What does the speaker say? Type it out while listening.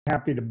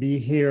happy to be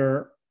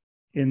here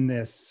in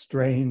this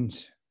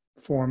strange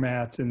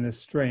format, in this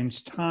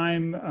strange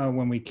time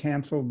when we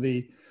canceled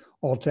the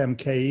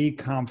Alt-MKE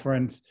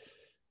conference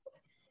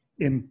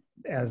in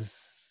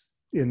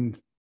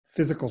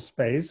physical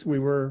space. We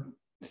were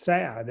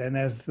sad, and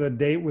as the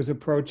date was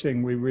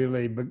approaching, we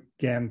really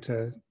began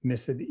to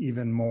miss it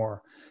even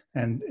more.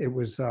 And it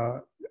was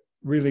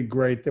really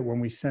great that when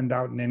we send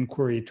out an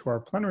inquiry to our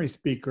plenary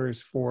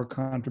speakers for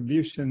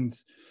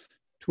contributions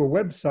to a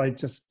website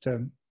just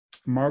to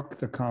mark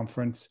the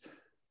conference,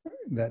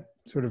 that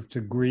sort of to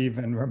grieve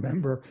and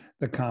remember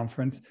the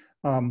conference,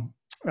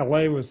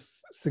 LA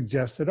was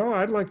suggested, oh,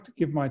 I'd like to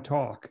give my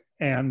talk.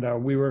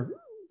 And we were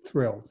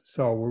thrilled.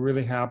 So we're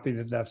really happy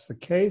that that's the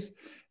case.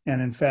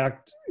 And in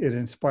fact, it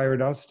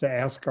inspired us to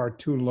ask our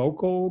two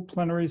local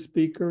plenary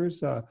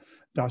speakers,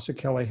 Dasha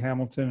Kelly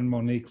Hamilton and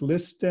Monique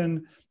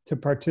Liston, to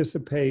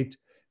participate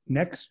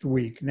next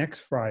week, next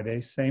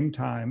Friday, same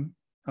time,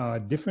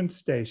 different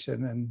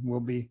station, and we'll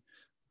be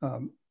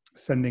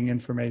sending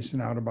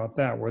information out about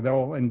that, where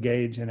they'll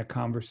engage in a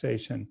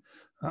conversation.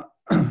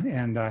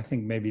 And I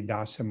think maybe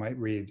Dasha might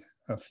read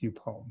a few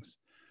poems.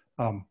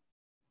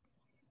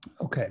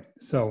 Okay,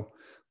 so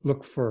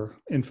look for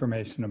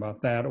information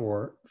about that,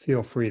 or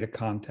feel free to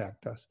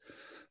contact us.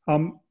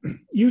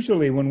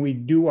 Usually when we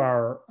do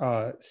our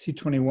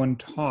C21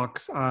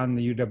 talks on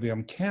the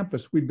UWM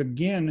campus, we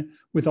begin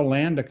with a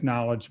land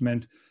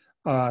acknowledgement,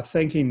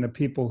 thanking the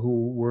people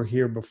who were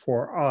here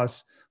before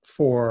us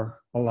for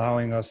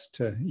allowing us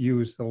to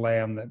use the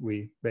land that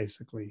we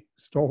basically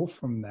stole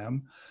from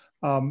them.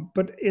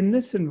 But in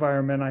this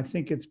environment, I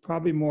think it's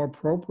probably more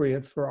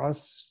appropriate for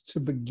us to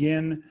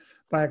begin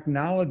by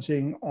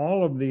acknowledging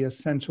all of the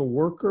essential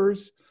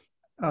workers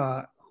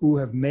who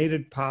have made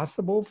it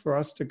possible for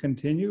us to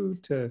continue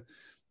to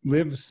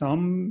live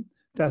some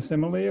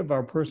facsimile of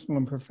our personal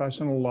and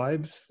professional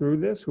lives through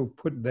this, who've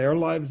put their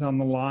lives on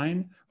the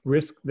line,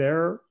 risked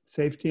their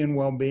safety and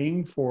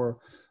well-being for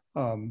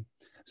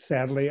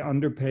sadly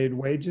underpaid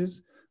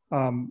wages,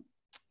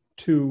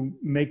 to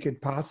make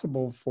it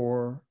possible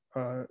for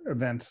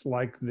events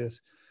like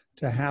this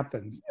to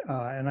happen.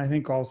 And I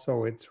think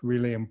also it's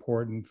really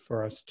important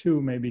for us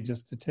too, maybe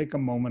just to take a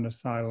moment of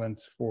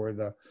silence for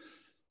the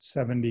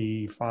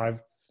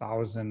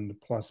 75,000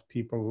 plus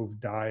people who've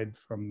died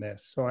from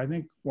this. So I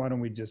think, why don't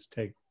we just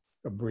take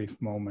a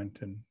brief moment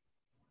and.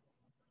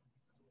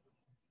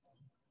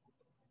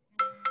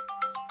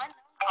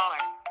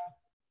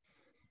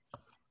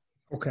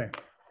 Okay,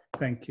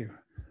 thank you.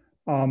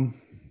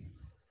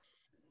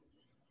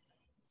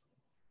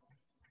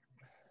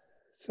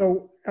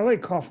 So L.A.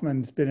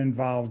 Kauffman's been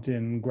involved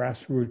in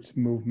grassroots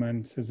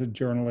movements as a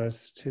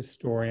journalist,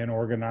 historian,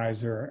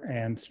 organizer,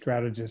 and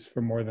strategist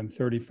for more than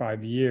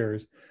 35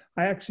 years.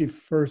 I actually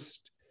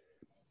first,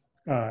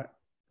 I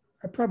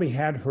probably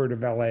had heard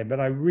of L.A.,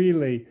 but I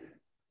really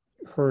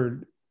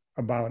heard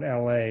about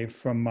L.A.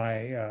 from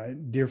my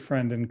dear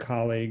friend and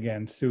colleague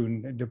and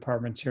soon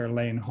Department Chair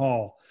Lane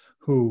Hall,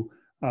 who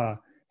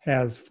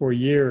has for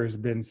years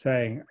been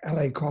saying,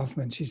 L.A.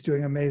 Kauffman, she's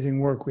doing amazing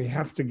work. We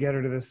have to get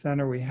her to the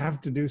center. We have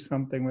to do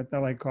something with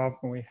L.A.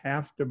 Kauffman. We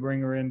have to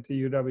bring her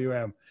into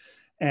UWM.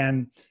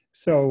 And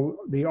so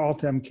the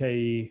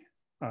Alt-MKE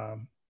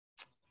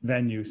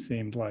venue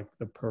seemed like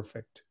the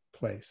perfect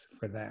place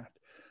for that.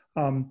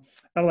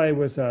 LA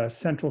was a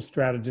central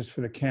strategist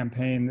for the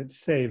campaign that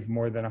saved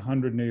more than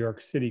 100 New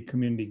York City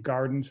community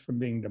gardens from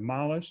being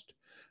demolished.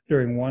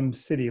 During one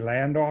city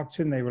land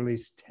auction, they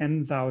released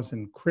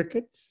 10,000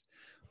 crickets,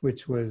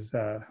 which was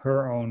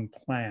her own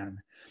plan.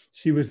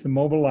 She was the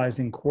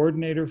mobilizing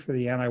coordinator for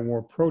the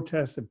anti-war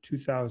protests of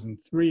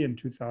 2003 and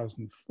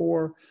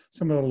 2004,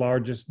 some of the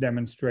largest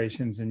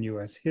demonstrations in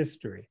US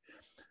history.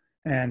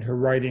 And her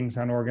writings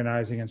on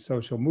organizing and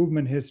social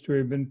movement history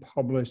have been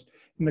published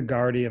in The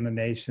Guardian, The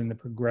Nation, The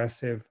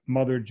Progressive,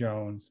 Mother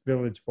Jones,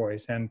 Village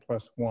Voice,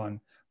 N+1,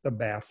 The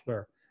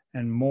Baffler,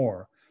 and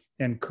more.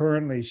 And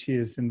currently she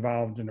is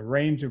involved in a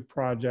range of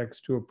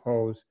projects to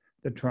oppose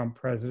the Trump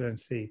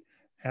presidency,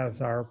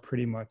 as are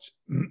pretty much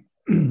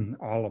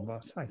all of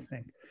us, I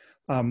think.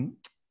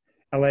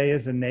 LA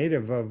is a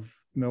native of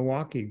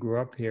Milwaukee, grew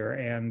up here,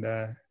 and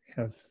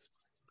has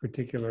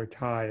particular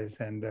ties,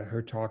 and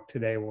her talk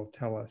today will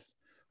tell us,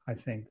 I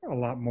think, a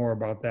lot more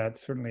about that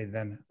certainly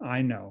than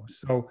I know.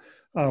 So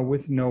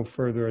with no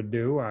further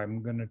ado,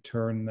 I'm going to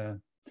turn the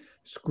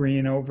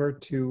screen over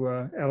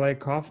to L.A.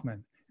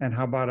 Kauffman. And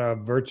how about a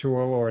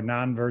virtual or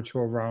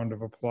non-virtual round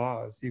of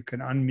applause? You can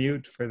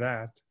unmute for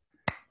that.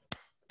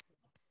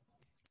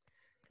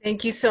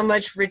 Thank you so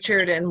much,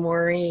 Richard and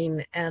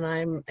Maureen,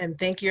 and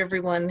thank you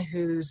everyone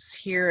who's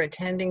here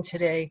attending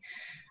today.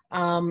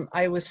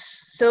 I was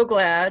so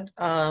glad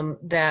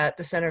that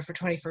the Center for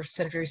 21st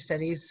Century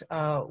Studies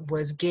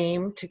was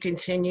game to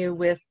continue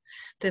with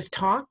this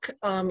talk,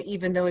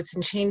 even though it's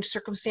in changed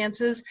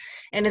circumstances.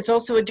 And it's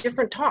also a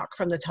different talk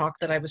from the talk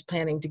that I was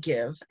planning to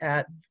give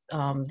at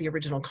the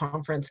original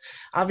conference.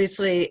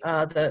 Obviously,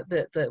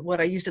 what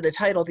I used in the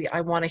title, the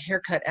I Want a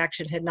Haircut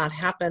action, had not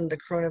happened. The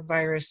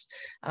coronavirus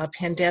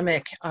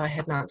pandemic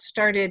had not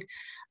started.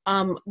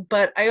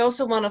 But I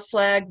also want to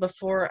flag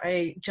before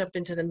I jump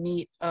into the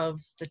meat of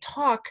the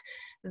talk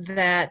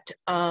that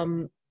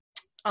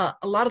a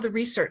lot of the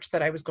research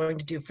that I was going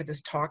to do for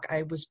this talk,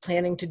 I was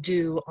planning to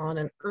do on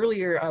an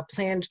earlier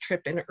planned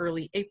trip in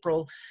early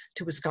April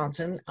to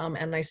Wisconsin,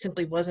 and I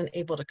simply wasn't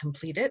able to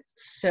complete it.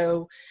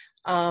 So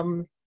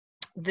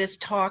this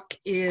talk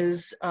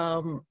is,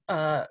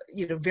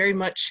 very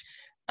much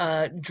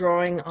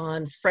drawing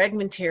on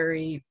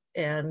fragmentary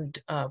and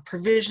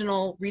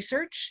provisional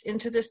research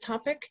into this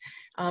topic,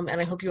 and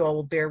I hope you all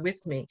will bear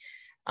with me.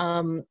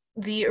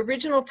 The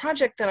original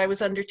project that I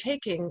was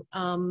undertaking,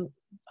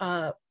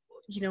 I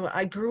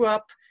grew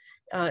up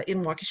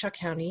in Waukesha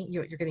County.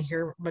 You're going to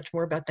hear much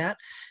more about that.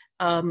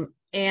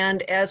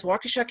 And as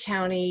Waukesha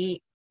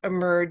County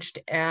emerged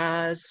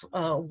as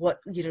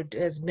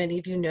as many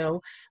of you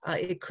know,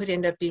 it could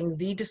end up being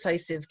the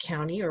decisive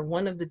county or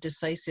one of the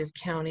decisive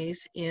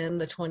counties in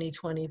the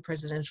 2020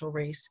 presidential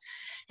race.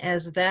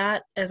 As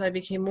I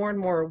became more and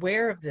more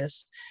aware of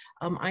this,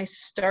 I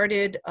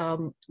started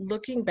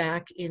looking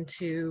back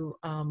into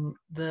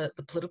the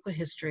political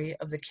history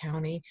of the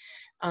county,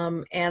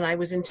 and I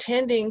was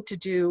intending to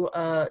do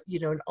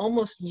an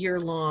almost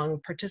year-long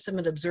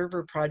participant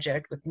observer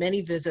project with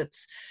many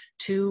visits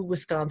to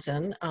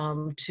Wisconsin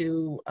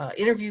to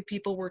interview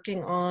people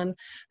working on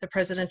the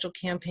presidential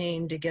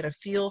campaign, to get a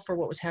feel for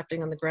what was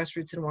happening on the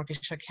grassroots in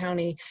Waukesha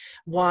County,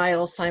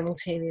 while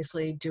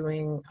simultaneously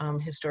doing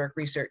historic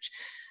research.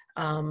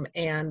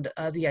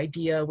 The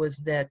idea was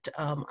that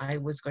I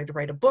was going to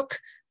write a book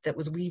that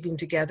was weaving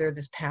together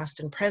this past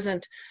and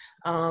present.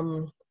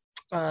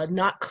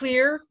 Not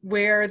clear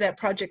where that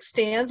project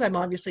stands. I'm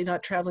obviously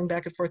not traveling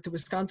back and forth to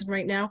Wisconsin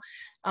right now,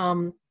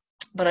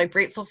 but I'm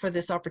grateful for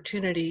this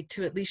opportunity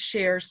to at least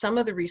share some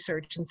of the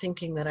research and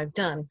thinking that I've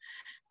done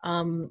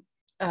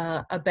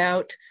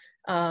about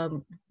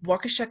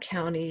Waukesha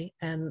County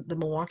and the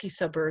Milwaukee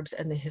suburbs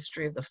and the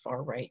history of the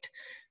far right.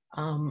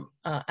 And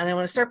I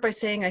want to start by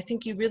saying I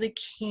think you really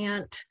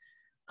can't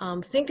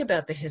think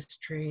about the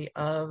history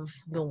of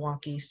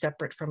Milwaukee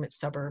separate from its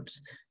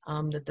suburbs,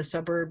 that the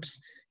suburbs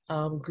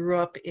grew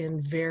up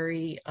in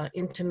very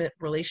intimate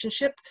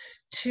relationship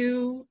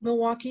to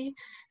Milwaukee,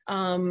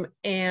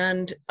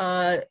 and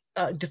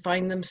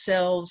defined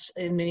themselves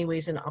in many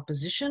ways in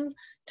opposition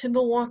to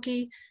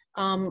Milwaukee,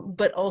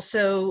 but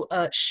also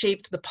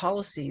shaped the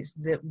policies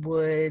that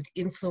would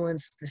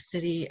influence the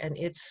city and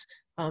its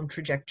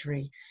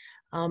trajectory.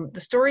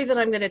 The story that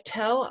I'm going to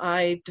tell,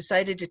 I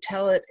decided to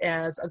tell it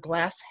as a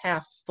glass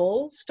half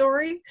full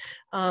story.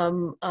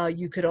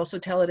 You could also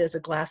tell it as a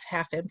glass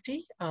half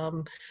empty.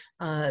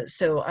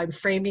 So I'm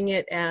framing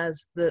it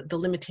as the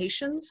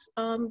limitations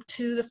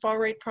to the far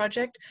right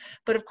project.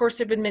 But of course,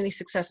 there have been many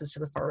successes to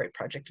the far right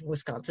project in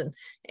Wisconsin.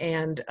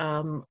 And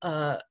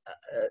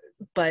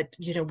but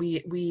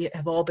we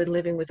have all been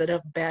living with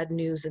enough bad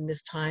news in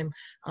this time.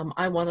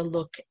 I want to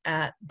look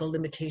at the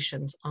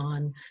limitations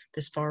on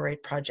this far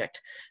right project.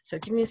 So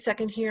give me a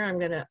second here. I'm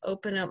going to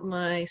open up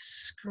my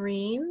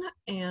screen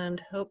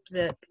and hope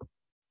that,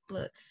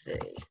 let's see.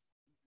 Okay,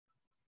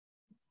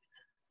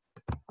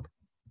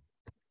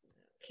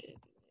 give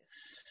me a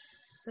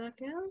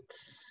second.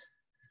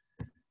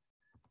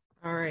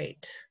 All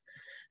right.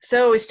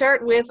 So we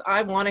start with,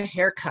 I want a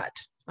haircut.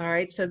 All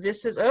right, so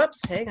this is,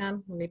 oops, hang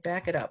on, let me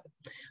back it up.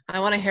 I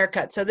want a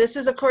haircut. So this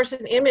is, of course,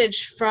 an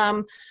image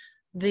from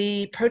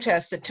the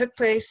protest that took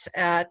place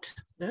at,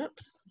 I'm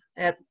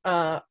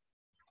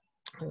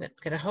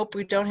gonna hope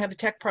we don't have a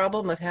tech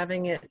problem of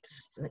having it,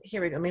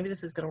 here we go, maybe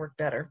this is gonna work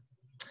better.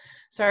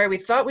 Sorry, we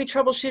thought we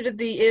troubleshooted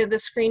the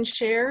screen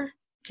share.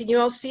 Can you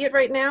all see it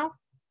right now?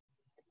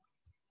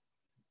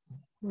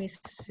 Let me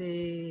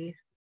see.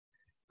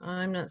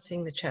 I'm not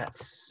seeing the chat.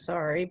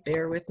 Sorry,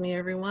 bear with me,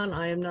 everyone.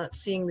 I am not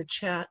seeing the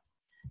chat.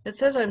 It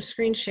says I'm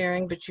screen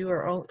sharing, but you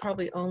are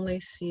probably only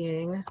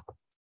seeing.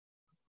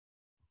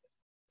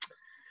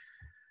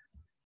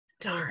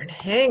 Darn,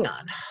 hang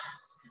on.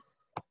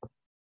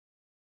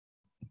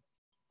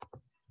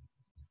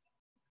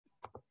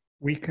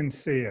 We can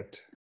see it.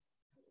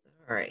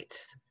 All right.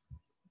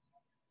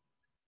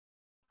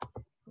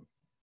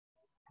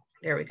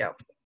 There we go.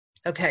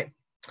 Okay.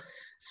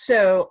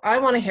 So I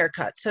want a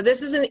haircut. So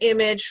this is an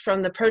image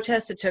from the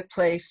protest that took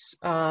place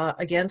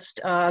against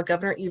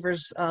Governor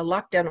Evers'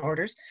 lockdown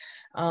orders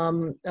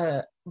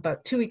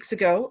about 2 weeks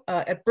ago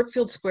at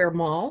Brookfield Square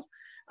Mall.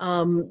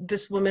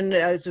 This woman,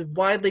 as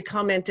widely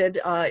commented,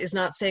 is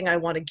not saying I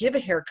want to give a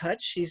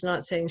haircut. She's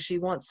not saying she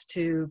wants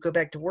to go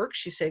back to work.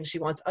 She's saying she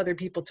wants other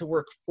people to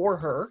work for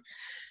her.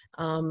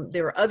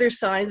 There were other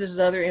signs. This is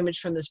another image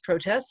from this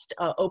protest.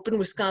 Open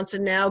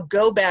Wisconsin now,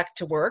 go back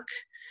to work.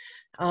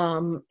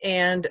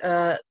 And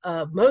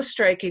most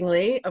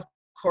strikingly, of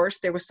course,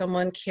 there was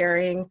someone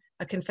carrying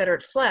a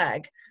Confederate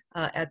flag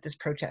at this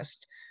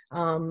protest.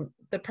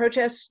 The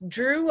protest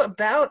drew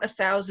about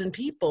 1,000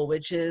 people,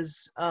 which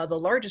is the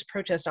largest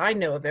protest I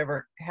know of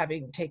ever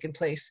having taken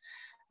place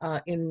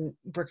in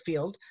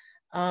Brookfield.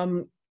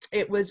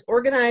 it was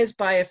organized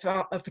by a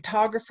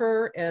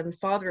photographer and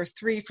father of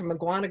three from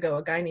Aguanago,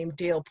 a guy named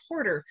Dale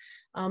Porter,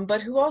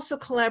 but who also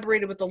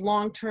collaborated with a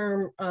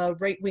long-term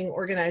right-wing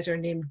organizer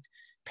named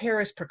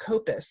Paris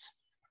Procopis,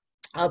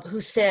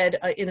 who said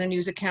in a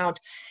news account,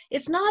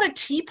 "It's not a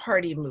Tea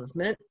Party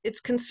movement. It's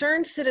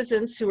concerned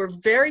citizens who are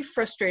very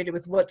frustrated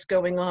with what's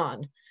going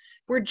on.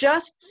 We're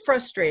just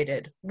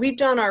frustrated. We've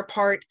done our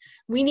part.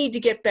 We need to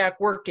get back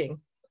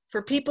working.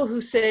 For people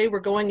who say we're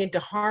going into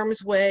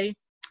harm's way,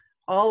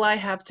 all I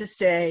have to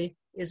say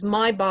is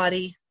my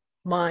body,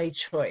 my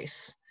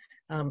choice."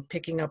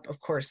 Picking up, of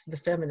course, the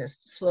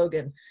feminist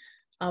slogan.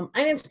 I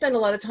didn't spend a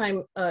lot of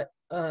time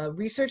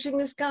researching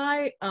this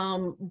guy,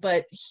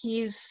 but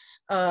he's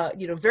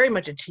very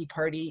much a Tea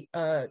Party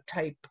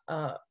type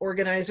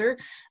organizer.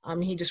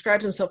 He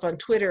describes himself on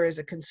Twitter as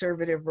a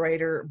conservative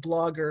writer,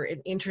 blogger,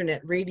 and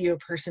internet radio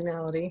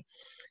personality.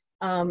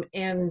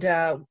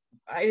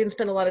 I didn't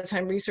spend a lot of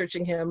time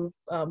researching him,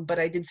 but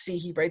I did see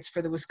he writes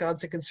for the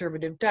Wisconsin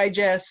Conservative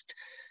Digest.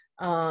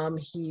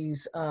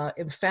 He's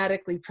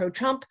emphatically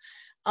pro-Trump.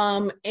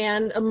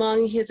 And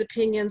among his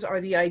opinions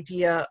are the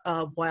idea,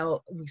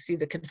 while we see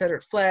the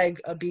Confederate flag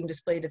being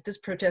displayed at this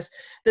protest,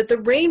 that the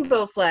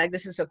rainbow flag,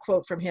 this is a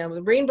quote from him,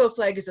 "The rainbow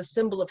flag is a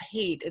symbol of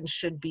hate and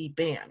should be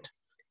banned."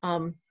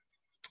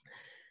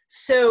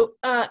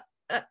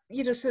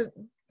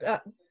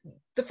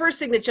 The first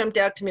thing that jumped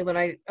out to me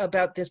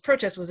about this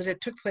protest was that it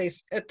took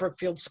place at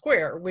Brookfield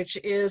Square, which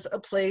is a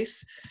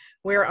place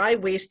where I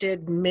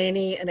wasted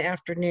many an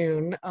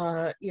afternoon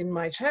in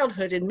my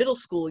childhood and middle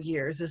school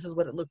years. This is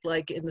what it looked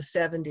like in the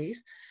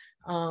 70s.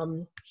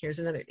 Here's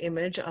another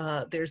image.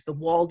 There's the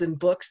Walden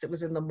Books that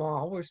was in the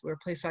mall, where a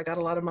place I got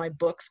a lot of my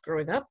books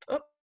growing up.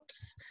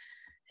 Oops,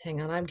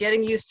 hang on, I'm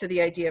getting used to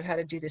the idea of how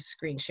to do this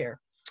screen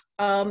share.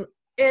 There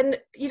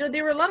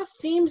were a lot of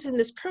themes in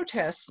this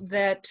protest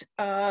that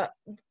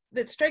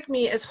strike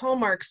me as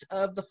hallmarks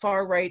of the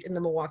far right in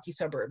the Milwaukee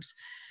suburbs.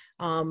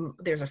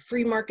 There's a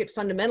free market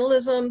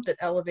fundamentalism that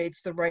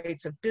elevates the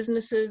rights of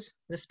businesses,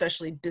 and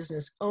especially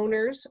business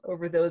owners,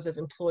 over those of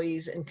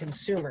employees and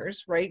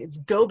consumers, right? It's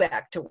go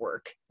back to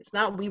work. It's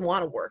not we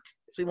want to work,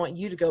 it's we want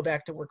you to go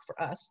back to work for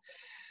us.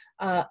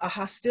 A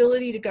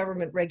hostility to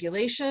government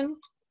regulation.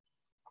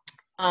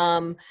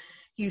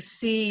 You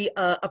see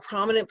a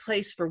prominent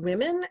place for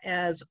women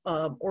as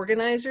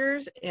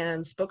organizers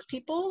and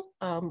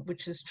spokespeople,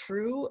 which is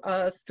true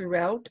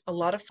throughout a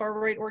lot of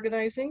far-right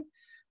organizing.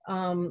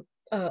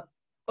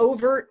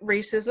 Overt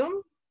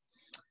racism,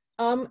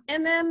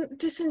 and then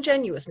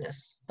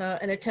disingenuousness,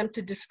 an attempt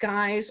to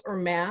disguise or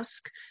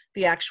mask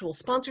the actual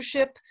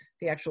sponsorship,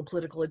 the actual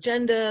political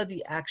agenda,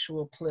 the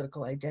actual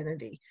political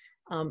identity.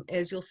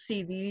 As you'll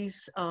see,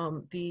 these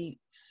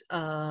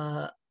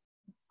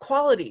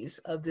qualities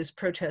of this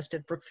protest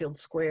at Brookfield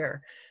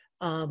Square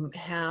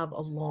have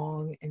a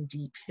long and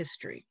deep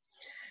history.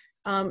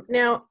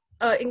 Now,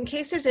 in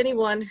case there's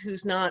anyone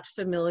who's not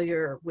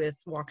familiar with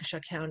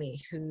Waukesha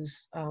County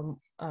who's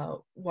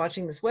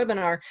watching this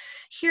webinar,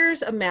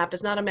 here's a map.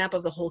 It's not a map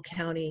of the whole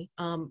county,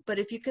 but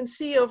if you can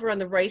see over on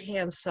the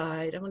right-hand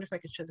side, I wonder if I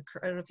can show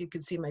I don't know if you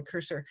can see my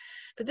cursor,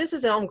 but this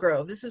is Elm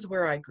Grove. This is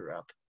where I grew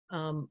up.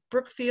 Elm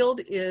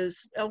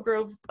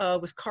Grove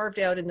was carved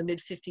out in the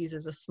mid-50s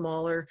as a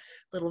smaller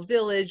little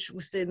village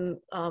within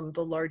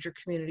the larger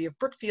community of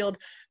Brookfield.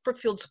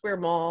 Brookfield Square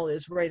Mall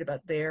is right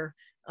about there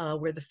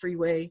where the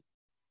freeway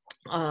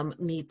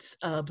meets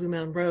Blue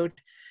Mountain Road.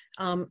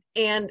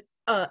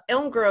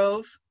 Elm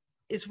Grove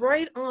is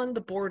right on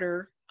the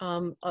border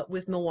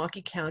with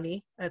Milwaukee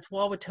County. That's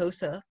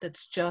Wauwatosa,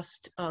 that's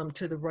just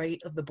to the right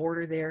of the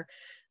border there.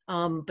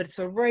 But it's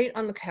right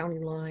on the county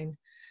line.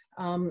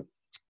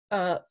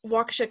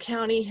 Waukesha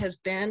County has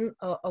been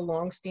a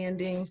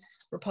longstanding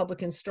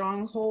Republican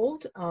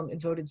stronghold.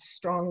 It voted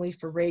strongly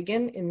for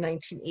Reagan in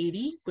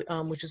 1980,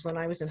 which is when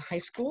I was in high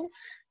school,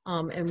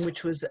 and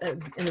which was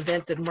an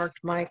event that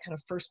marked my kind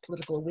of first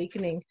political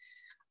awakening.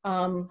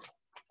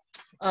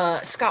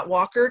 Scott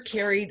Walker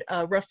carried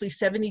roughly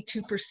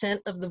 72%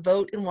 of the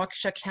vote in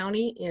Waukesha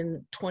County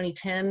in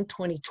 2010,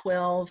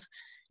 2012,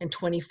 and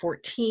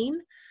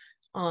 2014.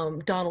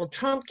 Donald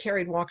Trump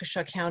carried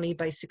Waukesha County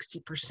by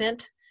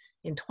 60%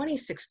 in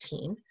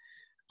 2016.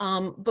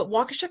 But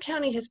Waukesha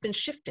County has been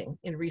shifting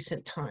in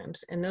recent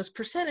times, and those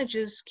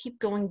percentages keep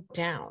going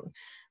down.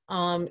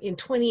 In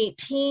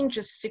 2018,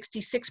 just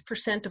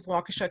 66% of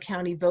Waukesha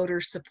County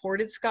voters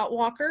supported Scott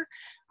Walker,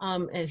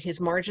 and his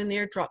margin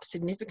there dropped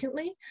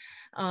significantly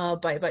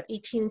by about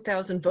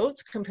 18,000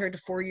 votes compared to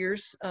 4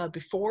 years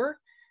before.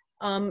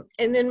 And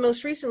then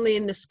most recently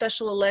in the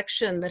special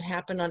election that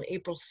happened on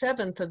April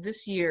 7th of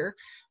this year,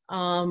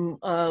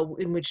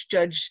 in which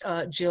Judge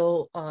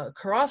Jill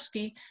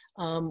Karofsky,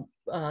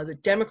 the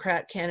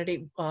Democrat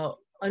candidate,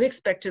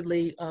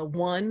 unexpectedly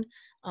won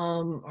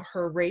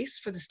her race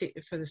for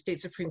the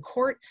state Supreme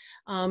Court.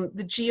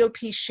 The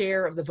GOP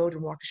share of the vote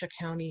in Waukesha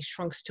County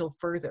shrunk still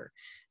further,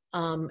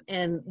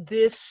 and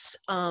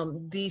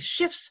these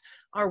shifts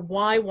are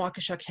why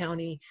Waukesha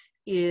County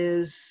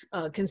is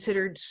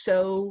considered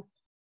so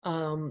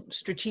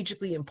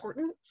strategically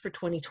important for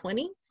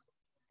 2020.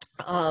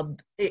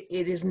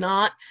 It is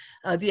not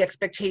the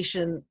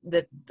expectation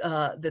that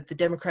that the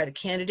Democratic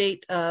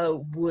candidate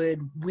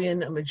would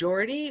win a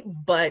majority,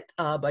 but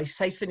by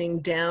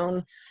siphoning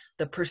down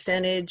the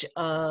percentage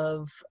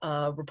of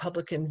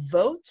Republican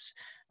votes,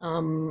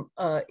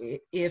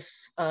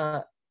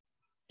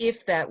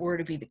 if that were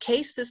to be the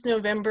case this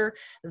November,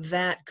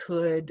 that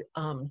could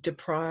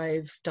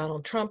deprive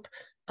Donald Trump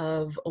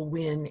of a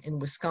win in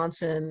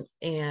Wisconsin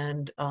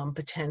and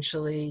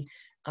potentially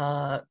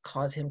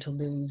cause him to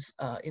lose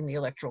in the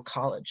Electoral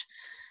College.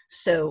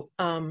 So,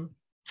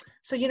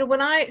 so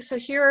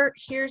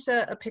here's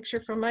a picture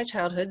from my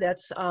childhood.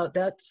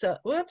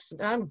 Whoops,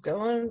 I'm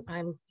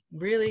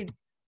really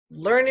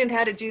learning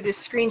how to do this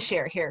screen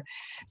share here.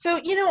 So,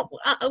 here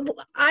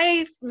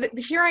I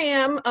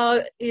am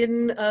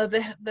in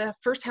the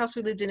first house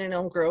we lived in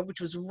Elm Grove,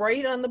 which was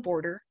right on the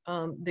border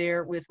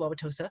there with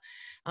Wauwatosa.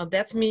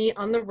 That's me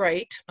on the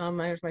right.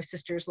 My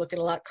sister's looking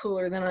a lot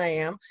cooler than I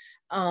am.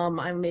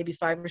 I'm maybe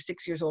 5 or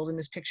 6 years old in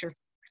this picture.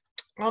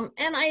 And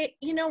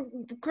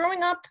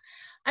growing up,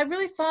 I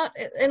really thought,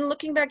 and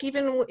looking back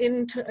even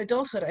into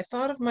adulthood, I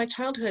thought of my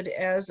childhood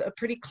as a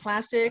pretty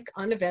classic,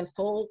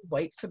 uneventful,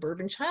 white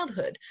suburban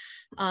childhood,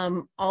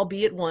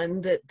 albeit one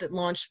that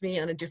launched me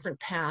on a different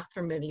path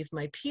from many of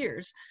my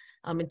peers.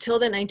 Until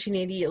the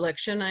 1980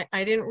 election,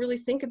 I didn't really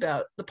think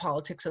about the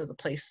politics of the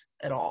place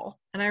at all.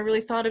 And I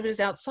really thought of it as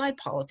outside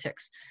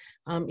politics.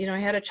 I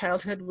had a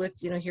childhood with,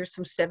 here's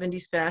some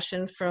 70s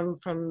fashion from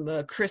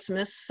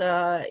Christmas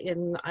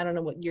in, I don't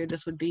know what year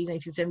this would be,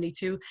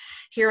 1972.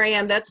 Here I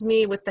am, that's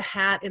me with the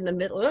hat in the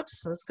middle.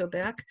 Oops, let's go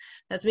back.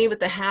 That's me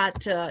with the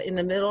hat in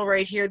the middle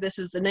right here. This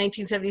is the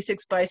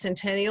 1976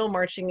 bicentennial,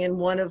 marching in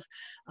one of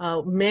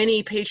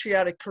many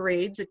patriotic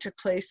parades that took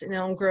place in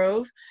Elm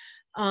Grove.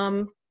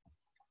 I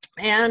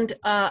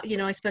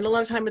spent a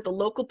lot of time at the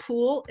local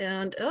pool,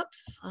 and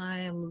oops, I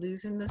am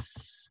losing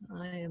this.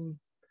 I am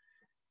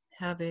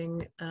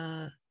having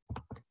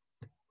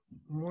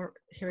more,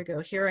 here we go.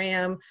 Here I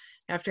am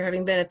after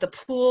having been at the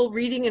pool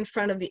reading in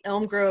front of the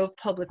Elm Grove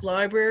Public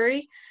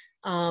Library,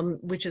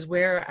 which is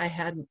where I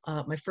had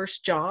my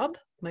first job,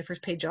 my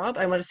first paid job.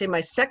 I want to say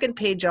my second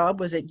paid job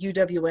was at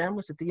UW-M,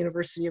 was at the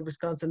University of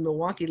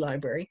Wisconsin-Milwaukee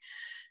Library.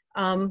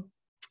 So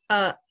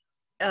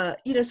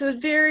it was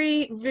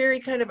very, very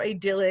kind of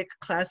idyllic,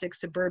 classic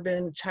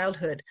suburban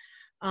childhood.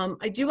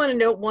 I do want to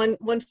note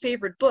one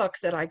favorite book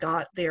that I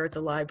got there at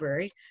the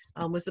library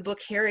was the book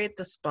Harriet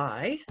the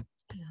Spy.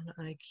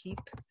 And I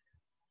keep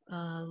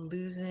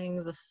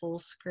losing the full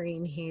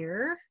screen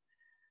here.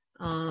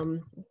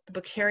 The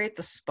book Harriet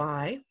the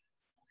Spy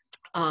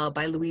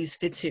by Louise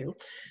Fitzhugh,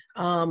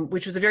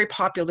 which was a very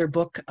popular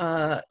book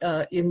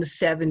in the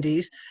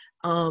 70s.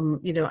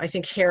 I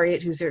think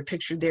Harriet, who's there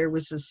pictured there,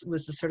 was the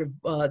sort of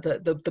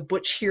the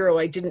butch hero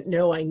I didn't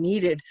know I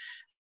needed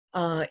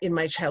in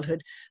my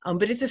childhood.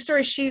 But it's a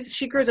story.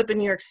 She grows up in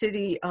New York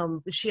City.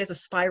 She has a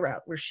spy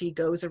route where she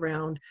goes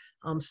around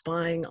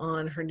spying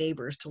on her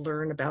neighbors to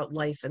learn about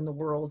life in the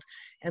world.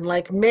 And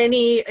like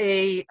many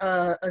a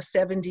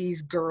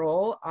 70s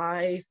girl,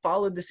 I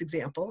followed this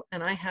example,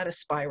 and I had a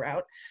spy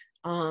route.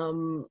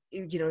 In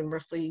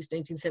roughly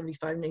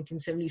 1975,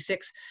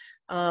 1976,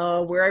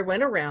 where I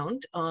went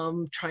around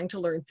trying to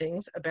learn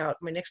things about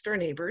my next door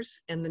neighbors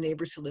and the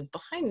neighbors who lived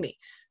behind me.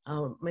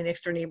 My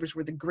next door neighbors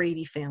were the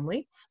Grady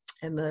family,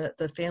 and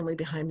the family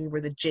behind me were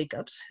the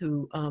Jacobs,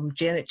 who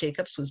Janet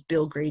Jacobs was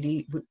Bill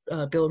and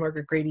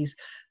Margaret Grady's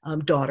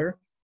daughter.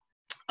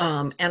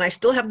 And I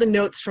still have the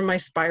notes from my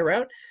spy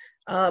route.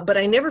 But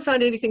I never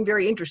found anything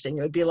very interesting.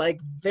 It would be like,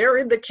 they're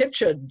in the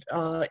kitchen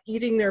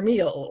eating their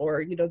meal,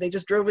 or, they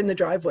just drove in the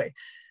driveway.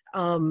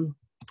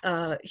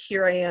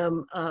 Here I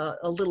am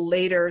a little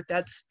later.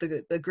 That's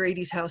the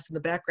Grady's house in the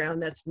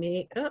background. That's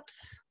me.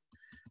 Oops.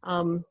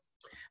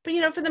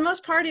 But, for the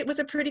most part, it was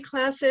a pretty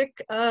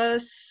classic,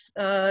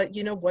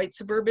 white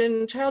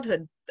suburban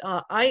childhood.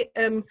 I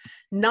am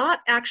not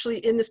actually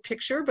in this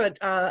picture, but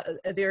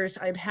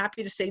I'm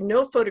happy to say,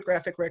 no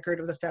photographic record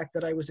of the fact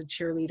that I was a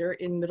cheerleader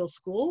in middle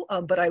school,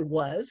 but I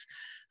was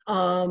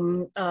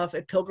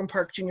at Pilgrim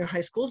Park Junior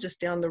High School, just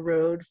down the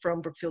road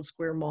from Brookfield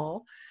Square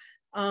Mall.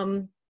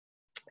 As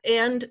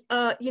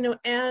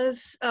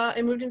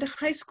I moved into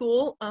high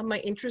school, my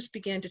interest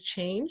began to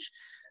change.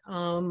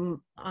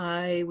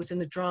 I was in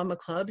the drama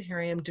club. Here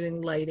I am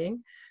doing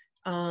lighting.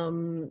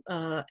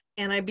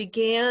 And I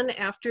began,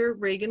 after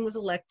Reagan was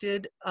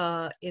elected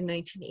in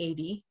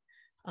 1980,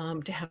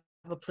 to have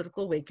a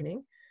political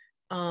awakening.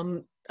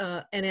 And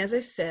as I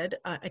said,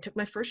 I took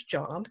my first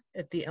job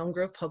at the Elm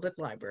Grove Public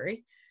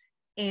Library,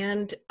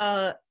 and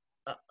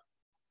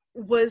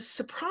was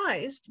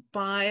surprised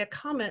by a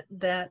comment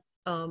that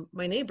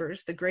my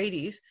neighbors, the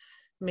Gradys,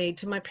 made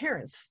to my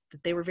parents,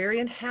 that they were very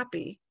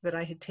unhappy that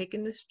I had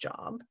taken this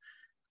job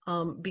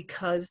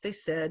because they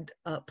said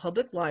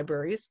public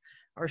libraries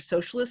are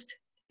socialist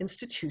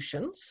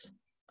institutions,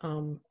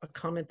 a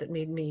comment that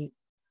made me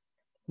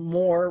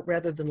more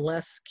rather than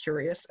less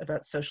curious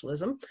about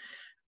socialism,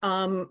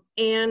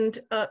 and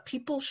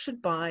people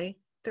should buy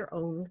their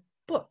own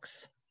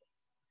books.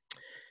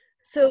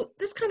 So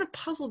this kind of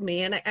puzzled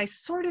me, and I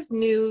sort of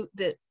knew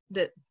that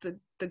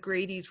the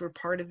Grady's were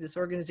part of this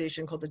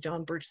organization called the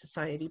John Birch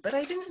Society, but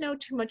I didn't know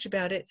too much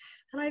about it,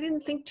 and I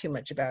didn't think too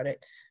much about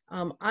it.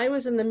 I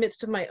was in the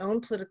midst of my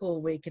own political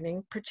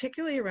awakening,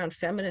 particularly around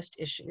feminist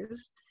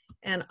issues.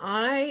 And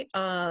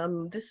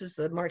this is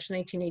the March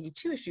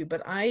 1982 issue,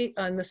 but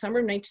in the summer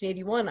of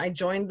 1981, I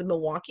joined the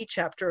Milwaukee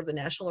chapter of the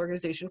National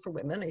Organization for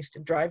Women. I used to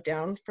drive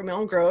down from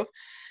Elm Grove.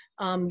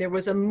 There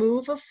was a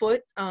move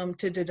afoot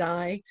to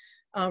deny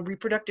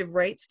reproductive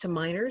rights to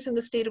minors in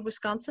the state of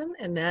Wisconsin,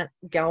 and that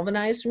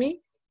galvanized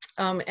me.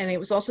 And it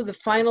was also the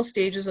final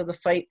stages of the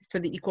fight for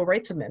the Equal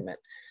Rights Amendment.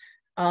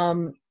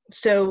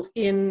 So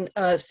in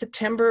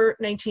September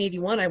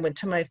 1981, I went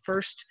to my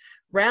first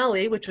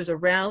rally, which was a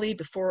rally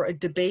before a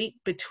debate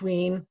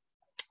between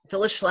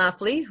Phyllis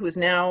Schlafly, who has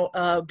now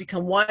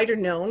become wider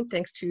known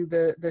thanks to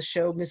the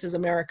show Mrs.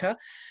 America.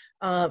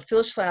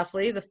 Phyllis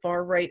Schlafly, the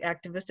far-right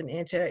activist and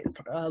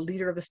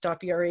leader of the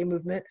Stop ERA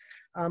movement,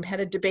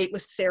 had a debate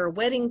with Sarah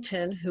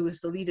Weddington, who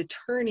is the lead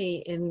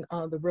attorney in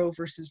the Roe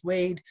versus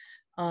Wade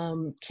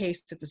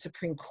case at the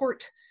Supreme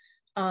Court.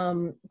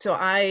 So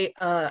I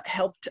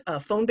helped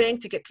phone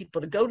bank to get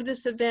people to go to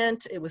this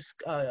event. It was,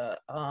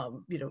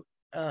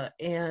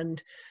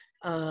 and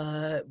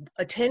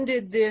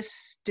attended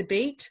this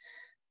debate.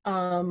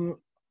 I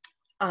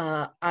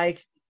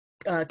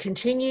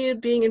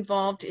continued being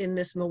involved in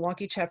this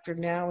Milwaukee chapter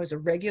now as a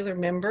regular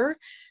member.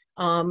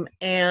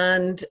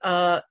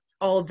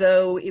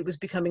 Although it was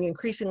becoming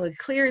increasingly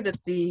clear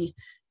that the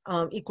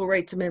Equal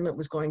Rights Amendment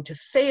was going to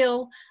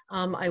fail,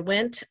 I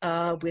went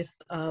with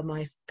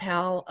my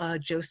pal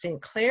Joe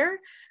St. Clair.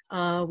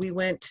 We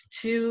went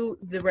to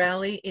the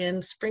rally in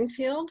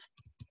Springfield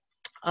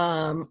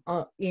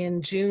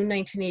in June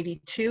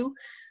 1982.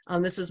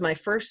 This was my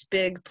first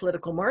big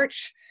political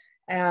march,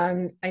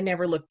 and I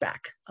never looked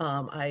back.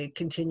 I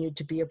continued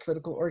to be a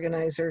political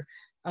organizer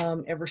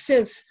ever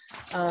since.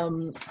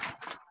 But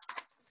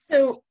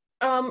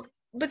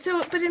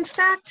in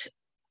fact,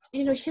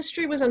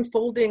 history was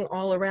unfolding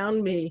all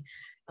around me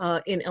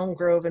in Elm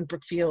Grove and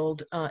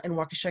Brookfield and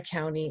Waukesha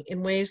County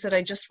in ways that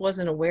I just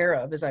wasn't aware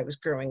of as I was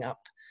growing up.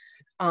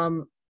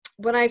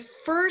 When I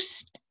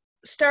first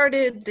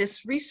started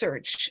this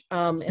research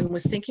and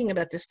was thinking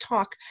about this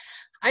talk,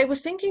 I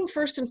was thinking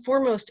first and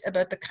foremost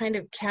about the kind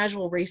of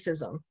casual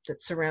racism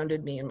that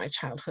surrounded me in my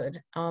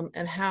childhood,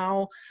 and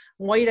how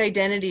white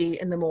identity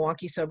in the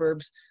Milwaukee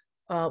suburbs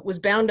was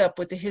bound up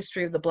with the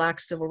history of the Black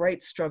civil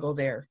rights struggle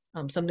there,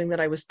 something that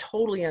I was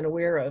totally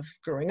unaware of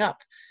growing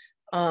up.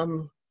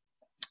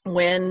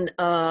 When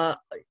I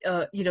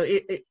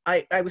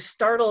was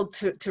startled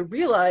to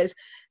realize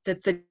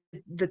that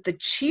the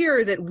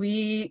cheer that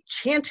we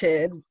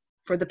chanted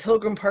for the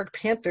Pilgrim Park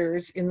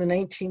Panthers in the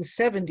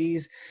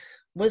 1970s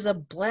was a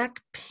Black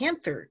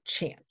Panther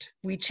chant.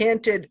 We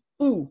chanted,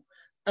 "Ooh,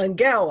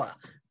 Angawa,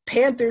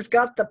 Panthers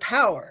got the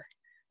power."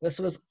 This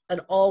was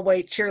an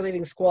all-white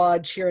cheerleading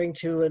squad cheering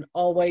to an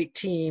all-white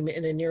team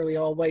in a nearly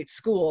all-white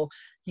school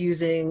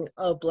using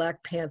a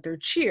Black Panther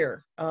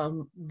cheer,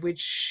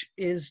 which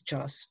is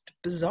just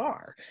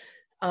bizarre.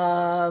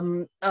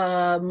 My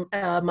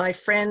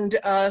friend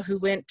who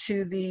went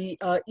to the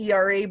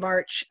ERA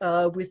march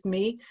with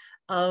me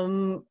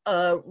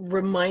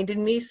reminded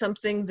me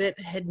something that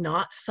had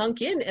not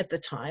sunk in at the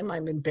time,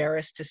 I'm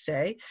embarrassed to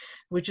say,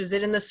 which is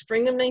that in the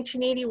spring of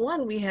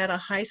 1981, we had a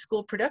high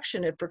school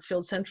production at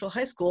Brookfield Central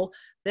High School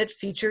that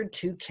featured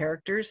 2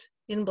 characters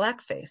in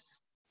blackface.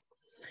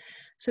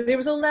 So there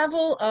was a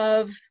level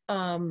of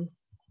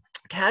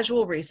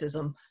casual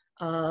racism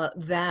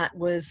that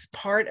was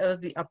part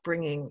of the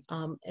upbringing.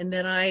 And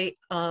then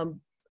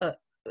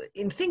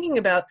in thinking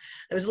about,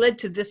 I was led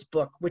to this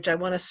book, which I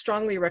want to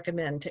strongly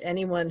recommend to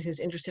anyone who's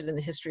interested in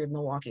the history of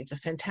Milwaukee. It's a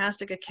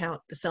fantastic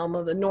account, The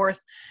Selma of the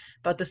North,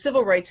 about the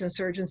civil rights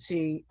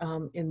insurgency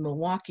in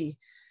Milwaukee.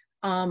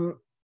 And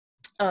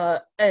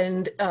a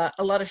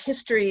lot of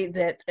history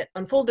that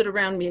unfolded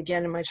around me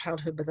again in my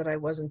childhood, but that I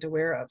wasn't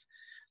aware of.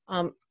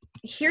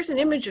 Here's an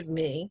image of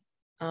me.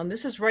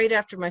 This is right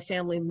after my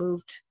family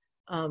moved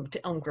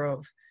to Elm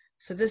Grove.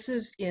 So this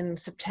is in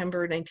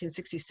September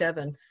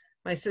 1967.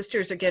 My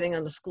sisters are getting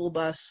on the school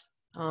bus,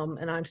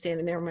 and I'm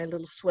standing there in my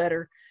little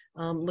sweater,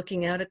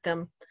 looking out at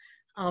them.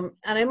 And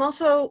I'm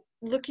also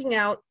looking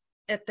out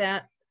at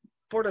that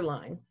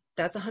borderline.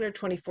 That's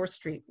 124th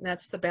Street. And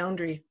that's the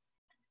boundary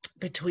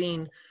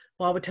between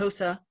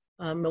Wauwatosa,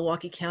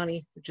 Milwaukee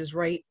County, which is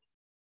right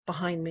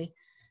behind me,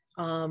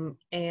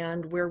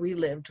 and where we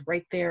lived,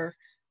 right there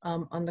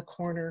on the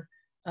corner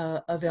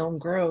of Elm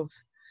Grove.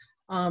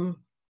 Now,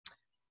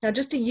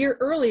 just a year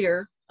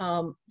earlier,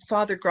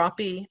 Father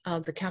Groppe,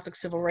 the Catholic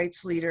civil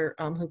rights leader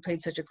who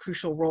played such a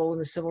crucial role in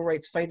the civil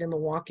rights fight in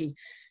Milwaukee,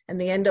 and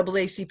the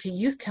NAACP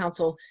Youth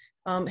Council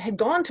had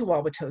gone to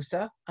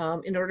Wauwatosa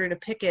in order to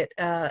picket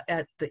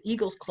at the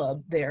Eagles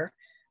Club there.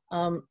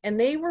 And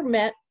they were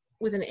met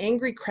with an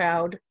angry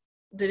crowd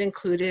that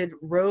included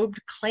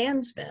robed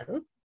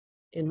Klansmen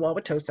in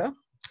Wauwatosa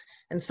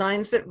and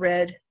signs that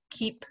read,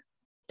 "Keep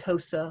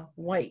Tosa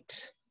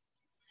White."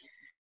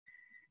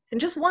 And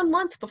just 1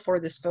 month before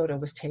this photo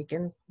was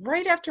taken,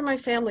 right after my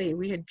family,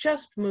 we had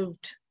just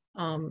moved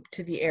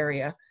to the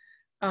area,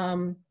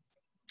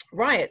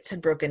 riots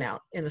had broken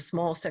out in a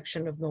small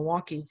section of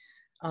Milwaukee.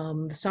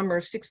 The summer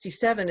of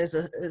 '67 is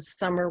a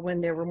summer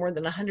when there were more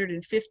than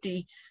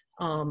 150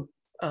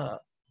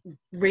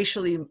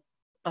 racially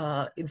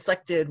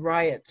inflected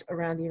riots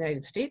around the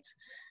United States.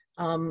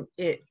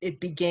 It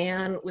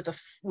began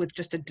with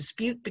just a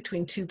dispute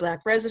between two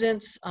Black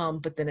residents,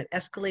 but then it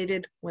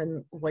escalated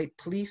when white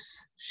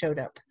police showed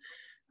up.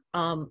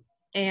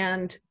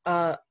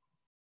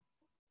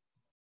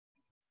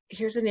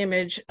 Here's an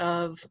image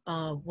of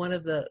one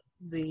of the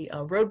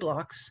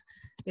roadblocks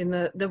in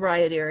the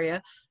riot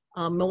area.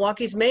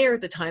 Milwaukee's mayor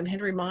at the time,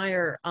 Henry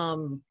Meyer,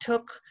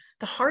 took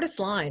the hardest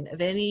line of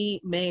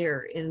any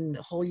mayor in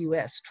the whole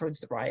US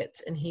towards the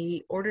riots, and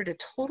he ordered a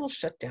total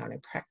shutdown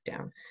and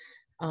crackdown.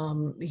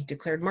 He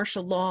declared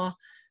martial law,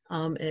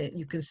 and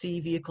you can see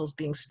vehicles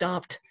being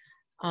stopped.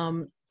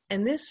 And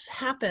this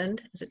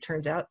happened, as it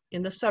turns out,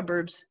 in the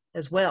suburbs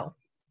as well.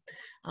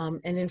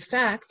 And in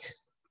fact,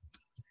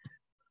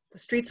 the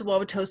streets of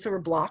Wauwatosa were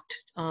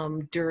blocked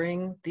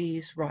during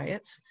these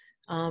riots,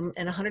 and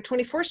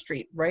 124th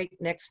Street, right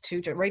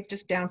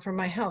just down from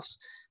my house,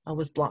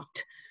 was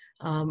blocked.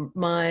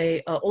 My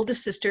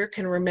oldest sister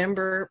can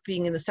remember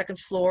being in the second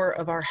floor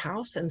of our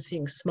house and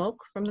seeing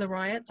smoke from the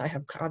riots. I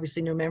have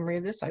obviously no memory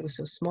of this, I was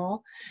so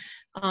small.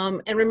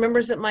 And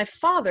remembers that my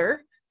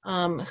father,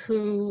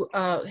 who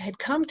had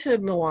come to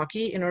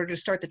Milwaukee in order to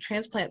start the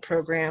transplant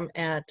program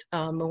at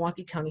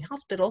Milwaukee County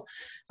Hospital.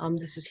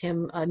 This is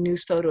a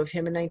news photo of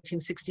him in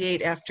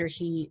 1968 after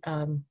he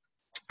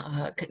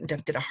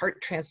conducted a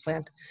heart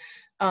transplant.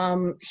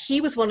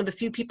 He was one of the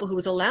few people who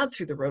was allowed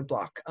through the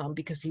roadblock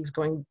because he was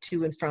going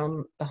to and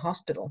from the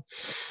hospital.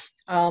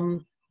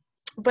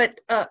 But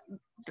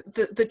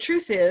the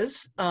truth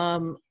is,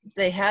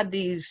 they had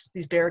these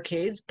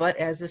barricades, but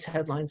as this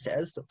headline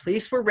says, the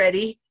police were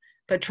ready,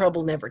 but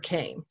trouble never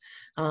came.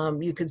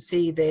 You could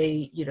see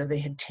they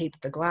had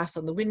taped the glass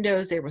on the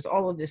windows. There was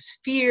all of this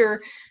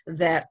fear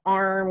that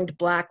armed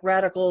Black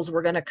radicals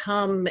were going to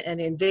come and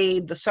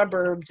invade the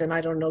suburbs and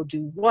I don't know,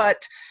 do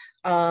what.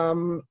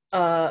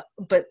 But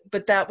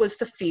that was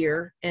the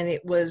fear, and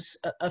it was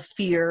a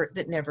fear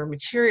that never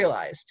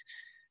materialized.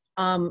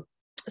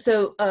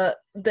 So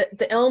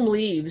the Elm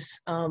Leaves,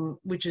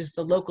 which is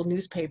the local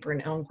newspaper in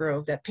Elm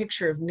Grove, that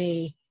picture of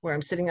me where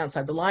I'm sitting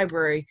outside the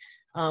library,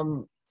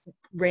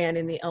 ran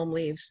in the Elm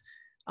Leaves.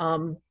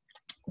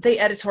 They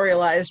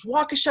editorialized,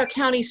 Waukesha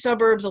County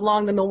suburbs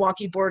along the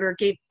Milwaukee border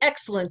gave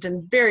excellent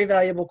and very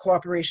valuable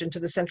cooperation to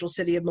the central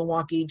city of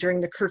Milwaukee during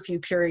the curfew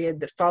period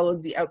that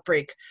followed the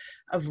outbreak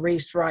of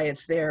race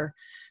riots there.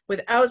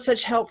 Without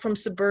such help from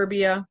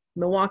suburbia,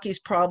 Milwaukee's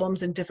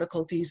problems and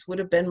difficulties would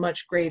have been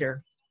much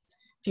greater.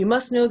 If you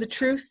must know the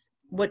truth,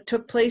 what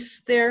took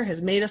place there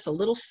has made us a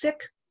little sick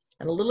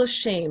and a little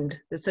ashamed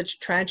that such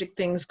tragic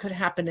things could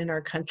happen in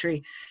our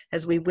country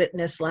as we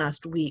witnessed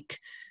last week.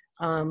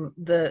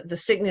 The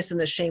sickness and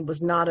the shame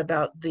was not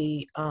about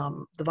the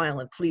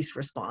violent police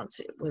response.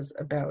 It was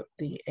about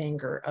the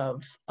anger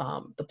of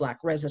the Black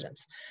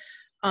residents.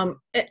 And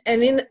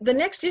in the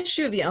next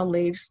issue of the Elm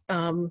Leaves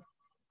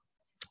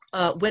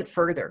went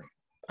further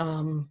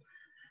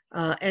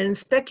and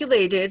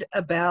speculated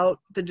about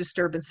the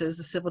disturbances,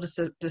 the civil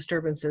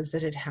disturbances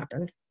that had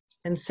happened,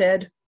 and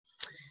said,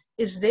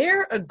 is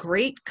there a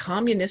great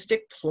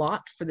communistic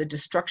plot for the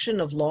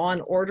destruction of law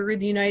and order in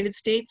the United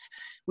States,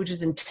 which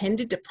is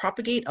intended to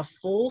propagate a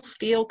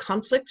full-scale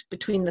conflict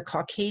between the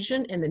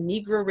Caucasian and the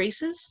Negro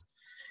races?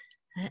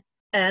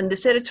 And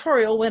this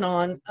editorial went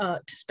on to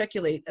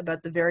speculate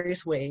about the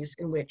various ways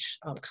in which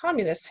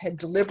communists had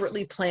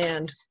deliberately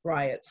planned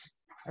riots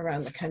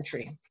around the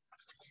country.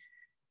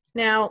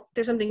 Now,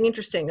 there's something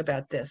interesting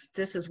about this.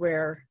 This is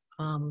where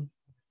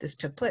this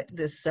took place.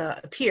 This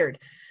appeared.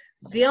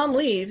 The Elm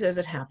Leaves, as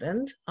it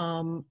happened,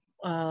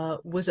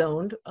 was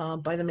owned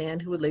by the man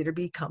who would later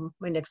become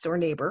my next door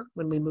neighbor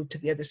when we moved to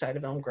the other side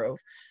of Elm Grove,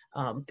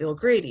 Bill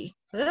Grady.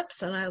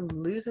 Oops, and I'm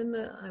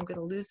going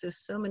to lose this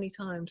so many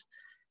times.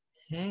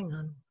 Hang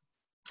on.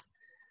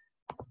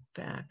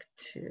 Back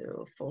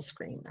to full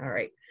screen. All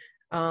right.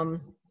 And,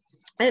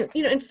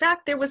 in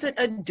fact, there was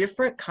a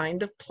different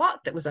kind of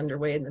plot that was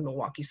underway in the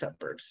Milwaukee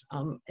suburbs.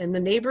 And the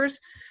neighbors,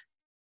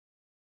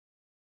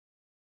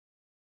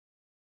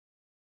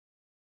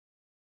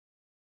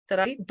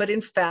 but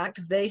in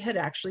fact, they had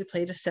actually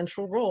played a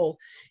central role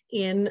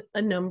in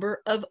a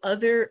number of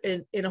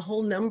in a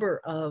whole number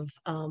of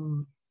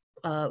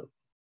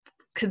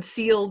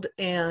concealed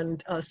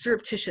and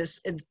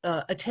surreptitious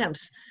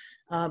attempts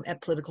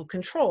at political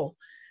control.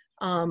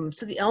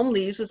 So the Elm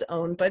Leaves was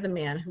owned by the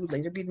man who would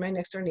later be my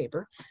next door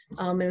neighbor. It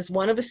was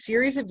one of a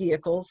series of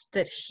vehicles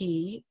that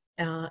he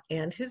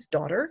and his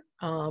daughter,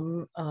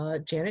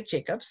 Janet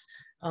Jacobs,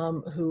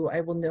 who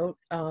I will note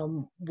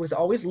was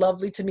always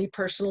lovely to me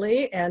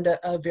personally and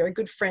a very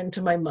good friend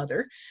to my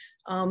mother,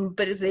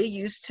 but as they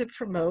used to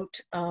promote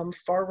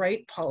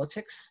far-right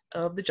politics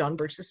of the John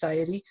Birch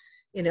Society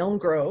in Elm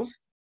Grove,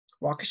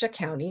 Waukesha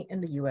County,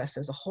 and the U.S.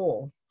 as a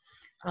whole.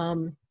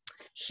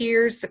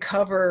 Here's the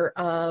cover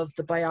of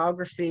the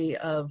biography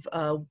of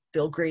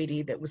Bill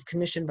Grady that was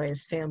commissioned by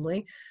his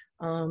family.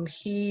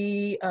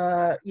 He,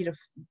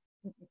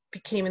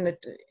 became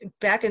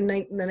back in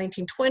the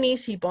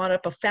 1920s, he bought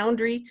up a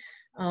foundry,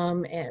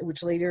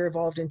 which later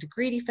evolved into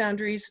Grady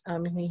Foundries.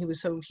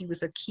 He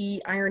was a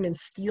key iron and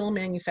steel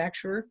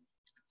manufacturer.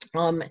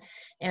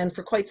 And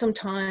for quite some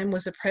time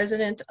was the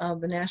president of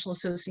the National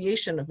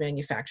Association of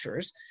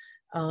Manufacturers.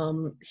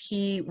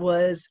 He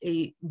was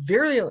a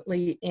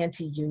virulently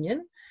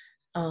anti-union.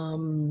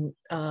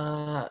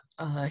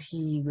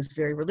 He was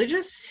very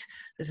religious.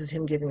 This is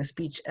him giving a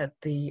speech at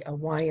the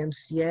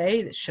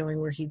YMCA that's showing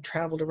where he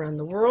traveled around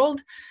the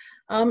world.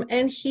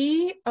 And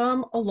he,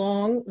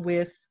 along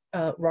with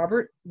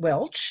Robert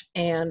Welch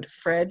and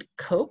Fred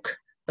Koch,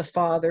 the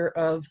father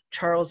of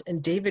Charles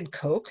and David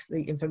Koch,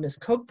 the infamous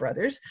Koch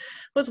brothers,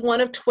 was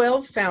one of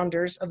 12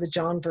 founders of the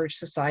John Birch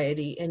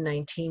Society in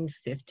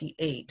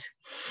 1958.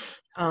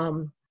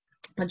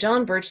 The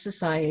John Birch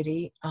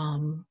Society,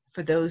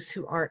 for those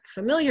who aren't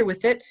familiar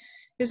with it,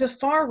 is a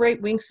far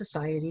right-wing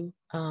society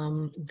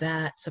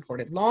that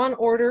supported law and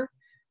order,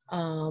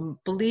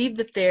 believed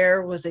that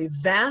there was a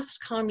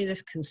vast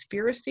communist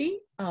conspiracy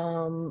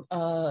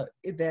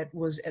that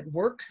was at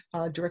work,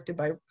 directed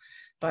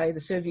by the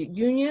Soviet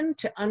Union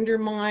to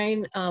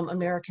undermine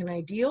American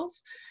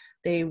ideals.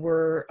 They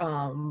were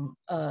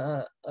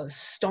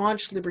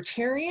staunch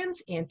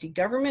libertarians,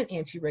 anti-government,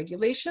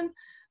 anti-regulation.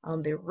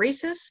 They're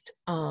racist,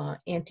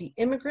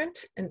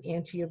 anti-immigrant, and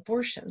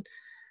anti-abortion.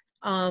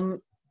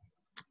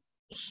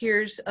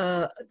 Here's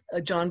a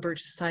John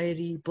Birch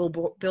Society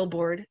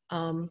billboard,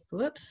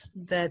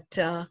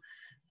 that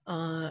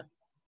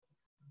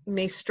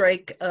may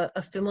strike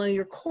a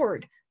familiar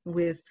chord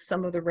with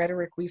some of the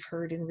rhetoric we've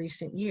heard in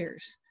recent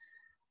years.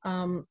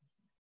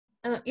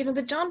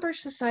 The John Birch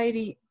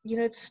Society,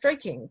 it's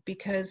striking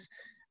because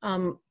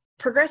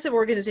progressive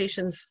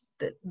organizations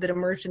that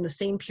emerged in the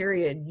same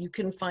period, you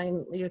can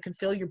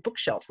fill your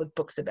bookshelf with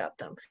books about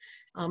them.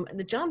 And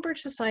the John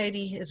Birch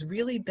Society has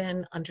really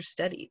been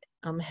understudied,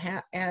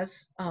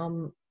 as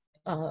the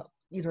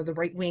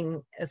right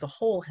wing as a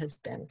whole has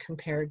been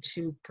compared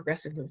to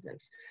progressive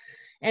movements.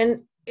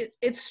 And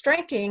it's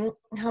striking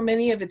how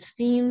many of its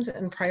themes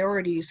and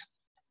priorities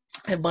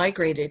have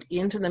migrated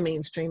into the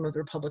mainstream of the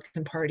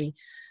Republican Party,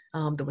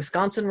 the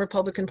Wisconsin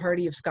Republican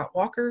Party of Scott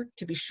Walker,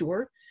 to be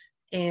sure,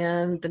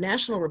 and the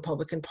National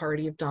Republican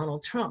Party of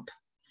Donald Trump.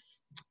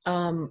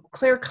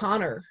 Claire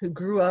Connor,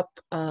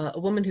 a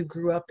woman who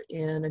grew up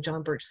in a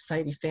John Birch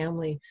Society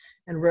family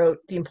and wrote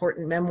the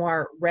important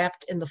memoir,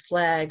 Wrapped in the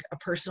Flag, A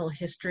Personal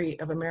History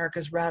of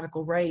America's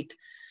Radical Right,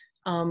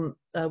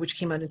 which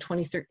came out in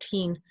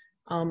 2013,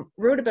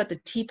 wrote about the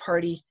Tea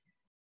Party.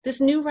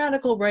 This new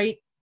radical right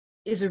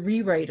is a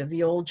rewrite of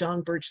the old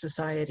John Birch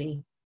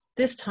Society.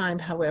 This time,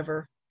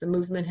 however, the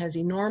movement has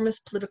enormous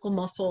political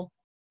muscle,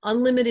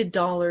 unlimited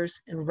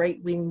dollars, and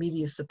right-wing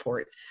media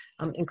support,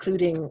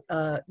 including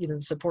the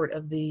support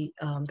of the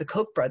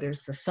Koch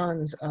brothers, the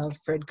sons of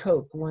Fred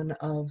Koch, one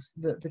of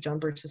the John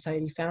Birch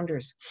Society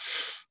founders.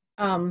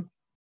 There's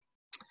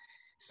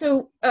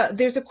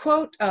a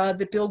quote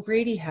that Bill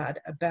Grady had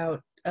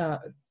about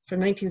from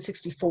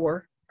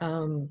 1964,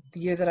 the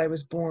year that I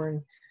was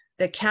born,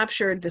 that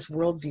captured this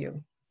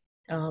worldview.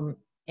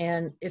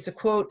 And it's a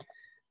quote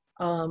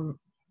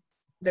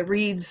that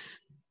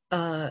reads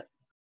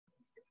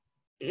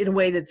in a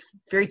way that's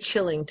very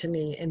chilling to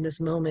me in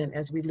this moment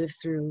as we live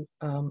through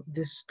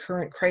this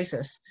current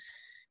crisis.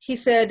 He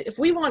said, "If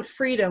we want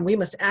freedom, we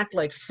must act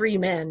like free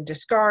men,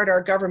 discard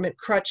our government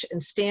crutch,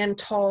 and stand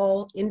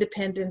tall,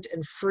 independent,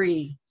 and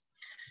free.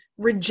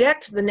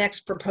 Reject the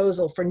next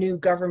proposal for new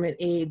government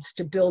aids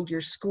to build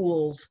your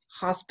schools,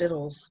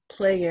 hospitals,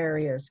 play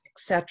areas,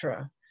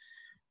 etc.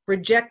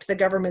 Reject the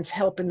government's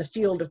help in the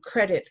field of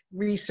credit,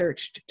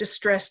 research,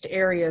 distressed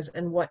areas,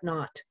 and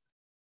whatnot.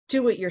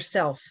 Do it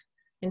yourself,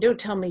 and don't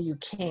tell me you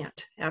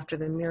can't after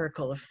the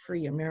miracle of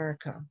free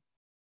America."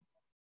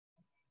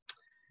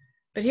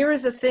 But here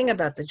is the thing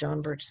about the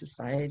John Birch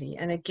Society.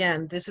 And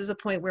again, this is a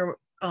point where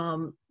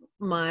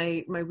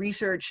my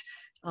research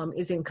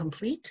is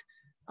incomplete.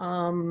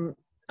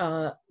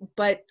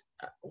 But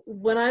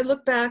when I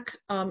look back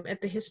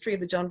at the history of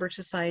the John Birch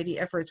Society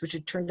efforts, which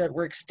it turned out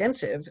were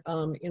extensive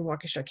in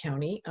Waukesha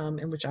County,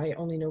 and which I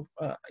only know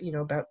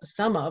about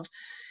some of,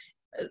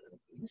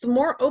 the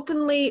more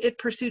openly it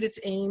pursued its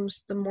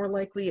aims, the more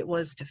likely it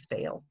was to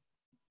fail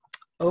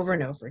over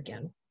and over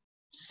again.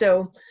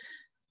 So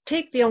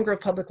take the Elm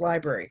Grove Public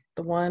Library,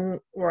 the one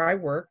where I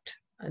worked,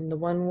 and the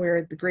one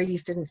where the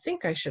Gradys didn't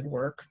think I should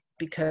work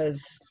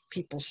because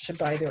people should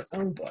buy their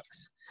own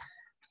books.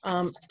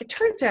 It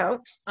turns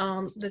out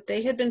that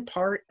they had been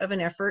part of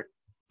an effort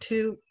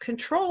to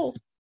control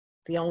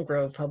the Elm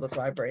Grove Public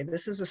Library.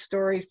 This is a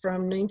story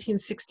from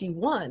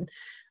 1961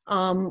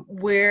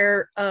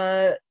 where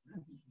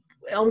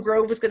Elm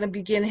Grove was going to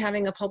begin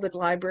having a public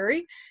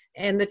library,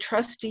 and the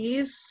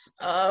trustees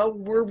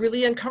were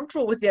really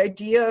uncomfortable with the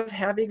idea of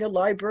having a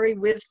library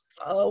with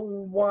a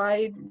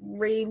wide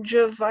range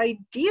of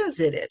ideas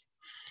in it.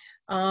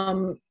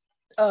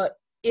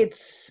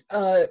 it's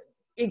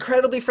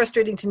incredibly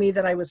frustrating to me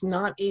that I was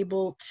not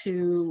able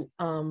to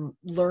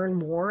learn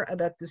more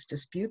about this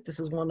dispute. This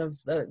is one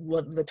of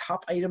the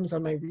top items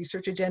on my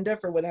research agenda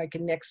for when I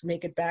can next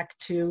make it back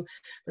to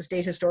the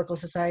State Historical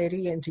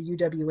Society and to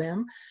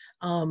UWM.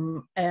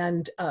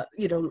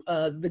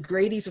 The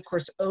Grady's, of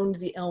course, owned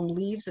the Elm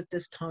Leaves at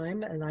this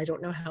time, and I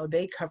don't know how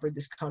they covered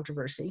this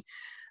controversy.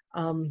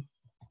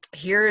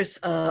 Here's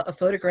a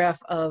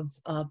photograph of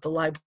the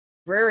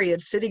librarian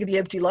sitting in the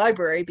empty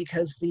library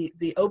because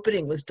the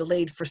opening was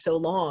delayed for so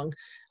long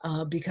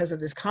because of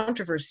this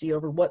controversy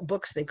over what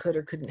books they could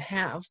or couldn't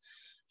have.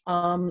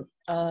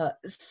 I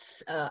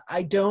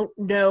don't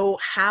know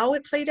how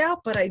it played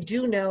out, but I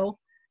do know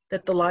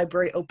that the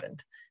library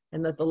opened,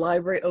 and that the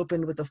library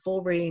opened with a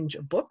full range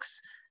of books,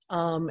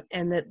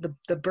 and that the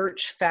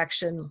Birch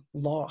faction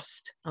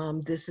lost.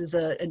 This is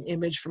an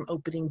image from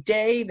opening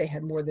day. They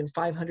had more than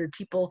 500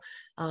 people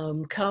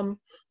come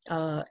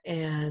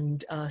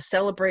and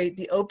celebrate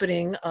the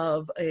opening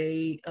of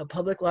a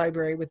public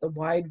library with a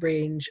wide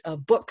range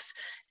of books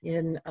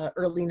in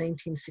early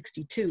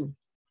 1962.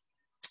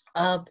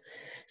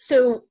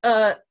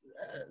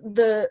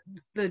 The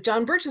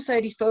John Birch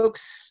Society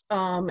folks,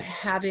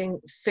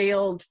 having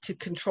failed to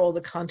control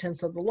the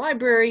contents of the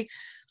library,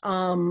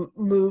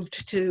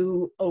 moved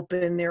to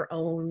open their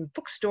own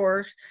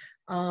bookstore,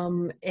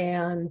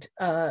 and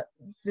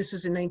this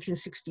was in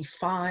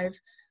 1965.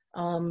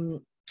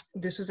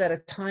 This was at a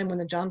time when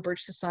the John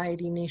Birch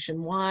Society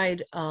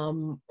nationwide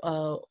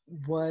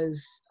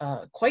was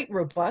quite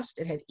robust.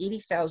 It had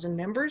 80,000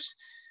 members,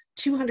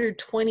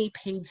 220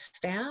 paid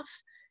staff,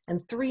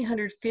 and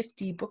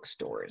 350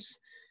 bookstores.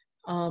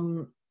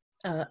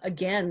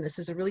 Again, this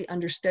is a really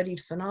understudied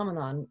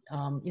phenomenon.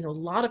 A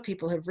lot of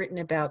people have written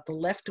about the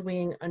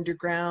left-wing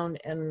underground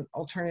and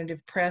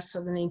alternative press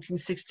of the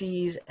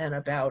 1960s, and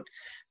about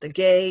the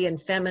gay and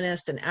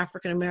feminist and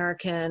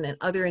African-American and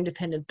other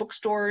independent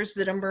bookstores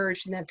that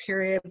emerged in that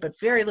period, but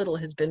very little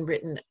has been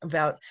written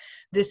about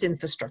this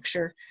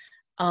infrastructure,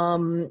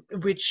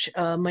 which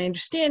my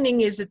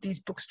understanding is that these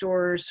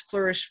bookstores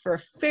flourished for a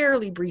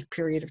fairly brief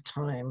period of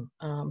time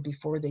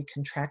before they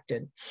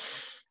contracted.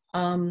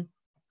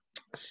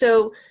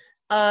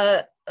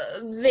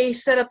 They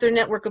set up their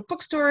network of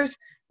bookstores.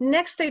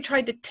 Next, they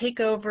tried to take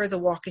over the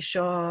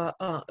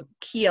Waukesha,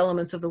 key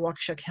elements of the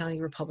Waukesha County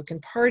Republican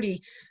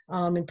Party,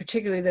 in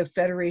particular the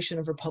Federation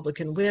of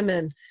Republican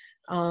Women.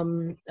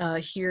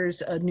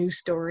 Here's a news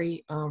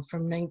story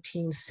from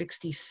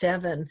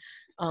 1967,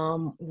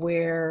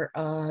 where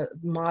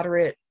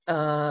moderate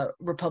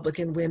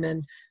Republican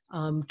women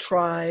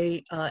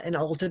try and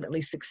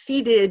ultimately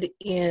succeeded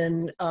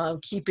in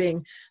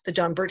keeping the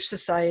John Birch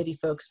Society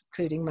folks,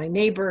 including my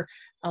neighbor,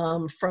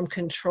 from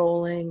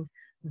controlling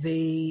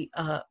the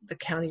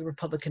county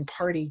Republican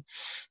Party.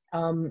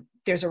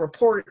 There's a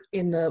report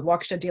in the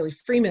Waukesha Daily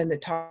Freeman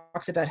that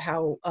talks about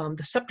how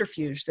the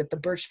subterfuge that the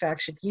Birch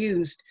faction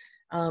used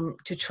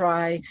to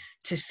try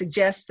to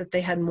suggest that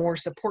they had more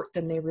support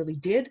than they really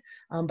did,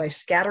 by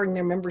scattering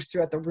their members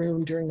throughout the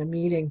room during the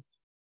meeting.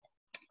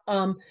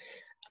 The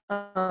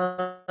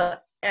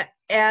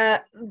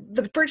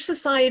Birch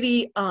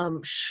Society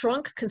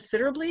shrunk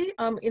considerably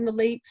in the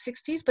late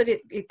 60s, but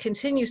it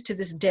continues to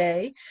this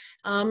day.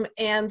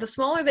 And the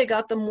smaller they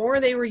got, the more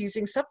they were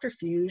using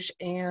subterfuge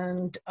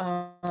and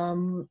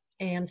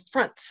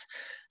fronts,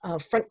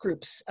 front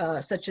groups,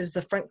 such as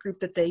the front group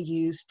that they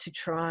used to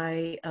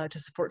try to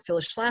support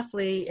Phyllis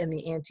Schlafly and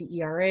the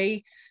anti-ERA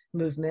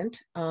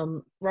movement.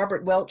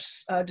 Robert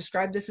Welch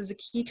described this as a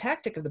key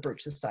tactic of the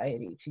Birch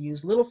Society, to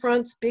use little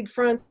fronts, big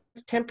fronts,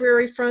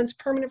 temporary fronts,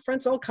 permanent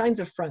fronts, all kinds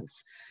of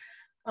fronts.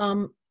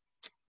 Of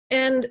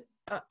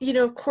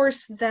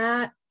course,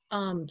 that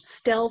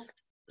stealth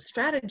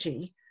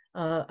strategy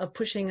of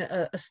pushing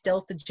a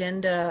stealth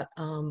agenda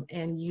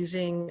and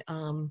using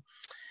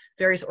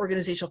various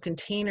organizational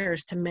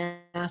containers to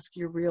mask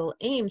your real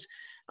aims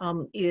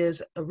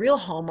is a real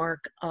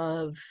hallmark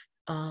of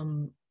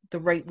the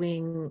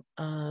right-wing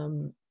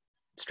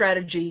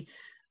strategy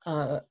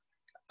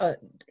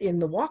in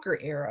the Walker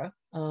era,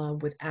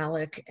 with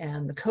Alec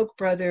and the Koch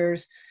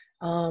brothers,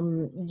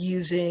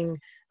 using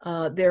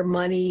their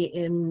money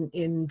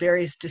in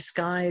various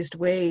disguised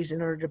ways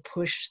in order to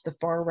push the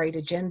far-right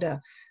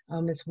agenda.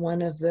 It's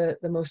one of the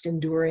most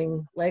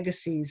enduring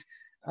legacies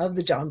of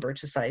the John Birch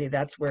Society.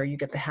 That's where you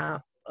get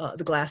the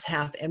glass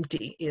half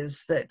empty,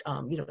 is that,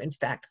 in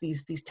fact,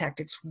 these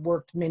tactics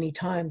worked many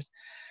times.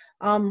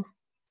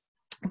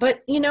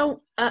 But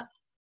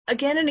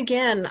again and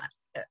again,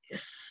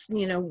 in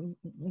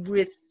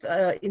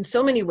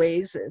so many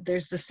ways,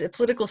 there's this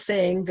political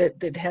saying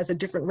that has a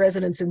different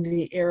resonance in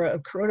the era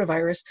of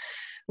coronavirus,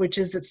 which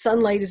is that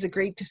sunlight is a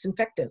great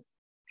disinfectant.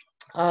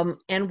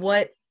 And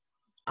what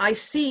I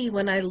see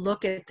when I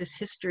look at this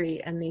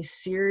history and these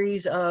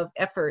series of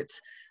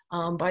efforts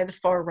by the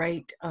far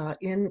right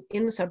in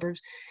the suburbs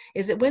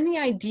is that when the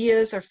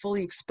ideas are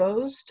fully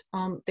exposed,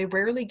 they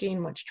rarely gain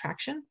much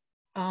traction.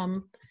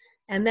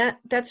 And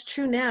that's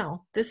true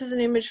now. This is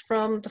an image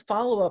from the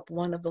follow-up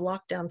one of the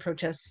lockdown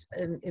protests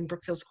in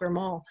Brookfield Square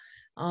Mall,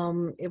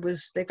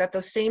 They got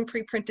those same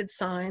pre-printed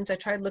signs. I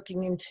tried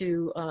looking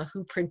into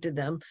who printed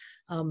them.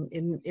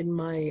 In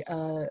my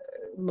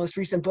most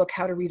recent book,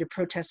 How to Read a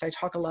Protest, I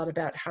talk a lot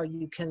about how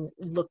you can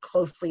look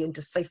closely and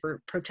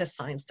decipher protest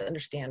signs to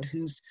understand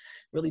who's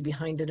really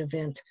behind an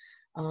event.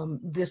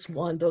 This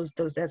one,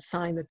 that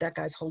sign that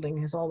guy's holding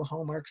has all the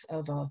hallmarks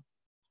of a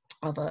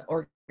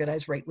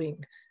organized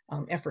right-wing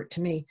effort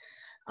to me.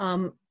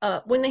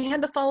 When they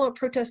had the follow-up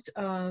protest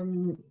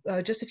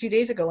just a few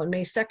days ago on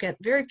May 2nd,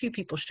 very few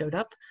people showed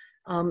up.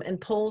 And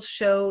polls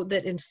show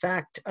that, in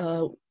fact,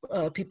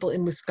 people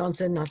in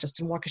Wisconsin, not just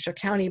in Waukesha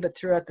County, but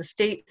throughout the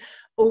state,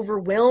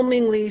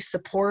 overwhelmingly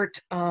support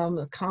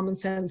common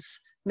sense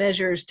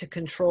measures to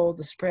control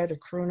the spread of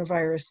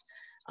coronavirus.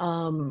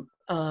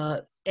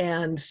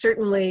 And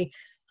certainly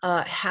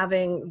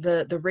having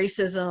the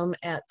racism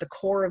at the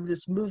core of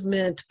this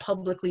movement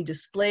publicly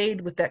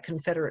displayed with that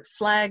Confederate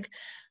flag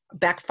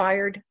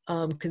backfired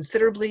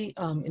considerably,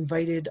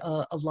 invited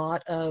a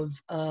lot of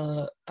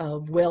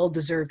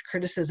well-deserved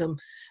criticism.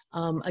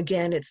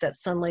 Again, it's that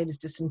sunlight is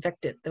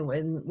disinfectant.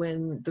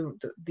 When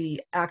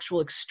the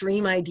actual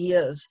extreme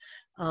ideas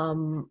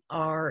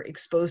are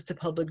exposed to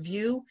public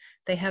view,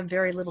 they have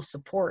very little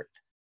support.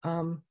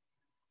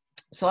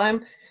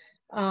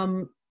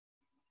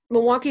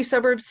 Milwaukee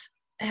suburbs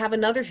have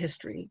another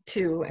history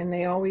too, and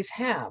they always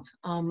have.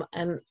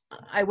 And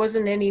I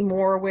wasn't any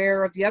more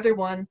aware of the other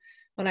one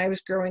when I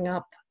was growing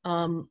up,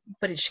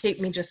 but it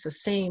shaped me just the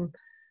same.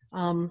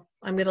 I'm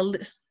going to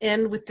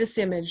end with this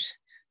image.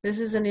 This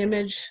is an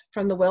image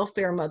from the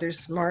Welfare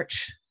Mothers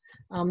March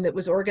that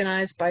was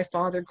organized by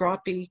Father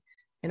Groppe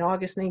in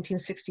August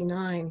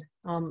 1969.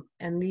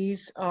 And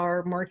these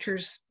are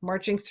marchers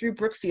marching through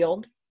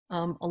Brookfield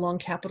along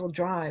Capitol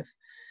Drive.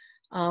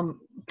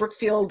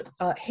 Brookfield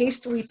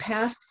hastily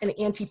passed an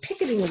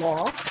anti-picketing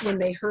law when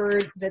they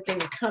heard that they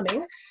were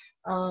coming,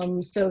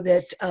 so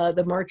that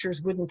the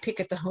marchers wouldn't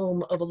picket the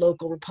home of a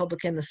local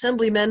Republican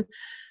assemblyman.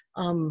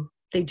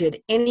 They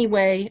did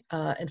anyway,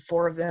 and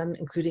 4 of them,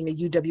 including a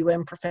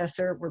UWM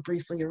professor, were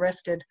briefly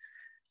arrested.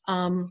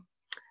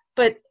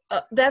 But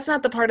that's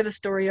not the part of the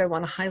story I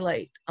want to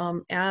highlight.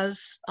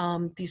 As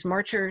these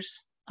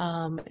marchers,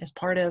 as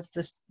part of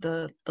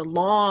the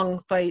long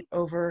fight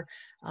over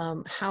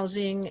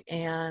housing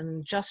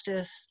and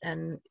justice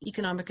and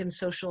economic and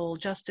social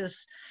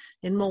justice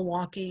in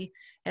Milwaukee,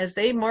 as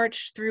they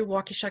marched through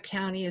Waukesha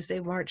County, as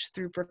they marched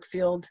through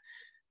Brookfield,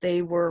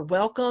 they were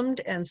welcomed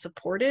and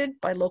supported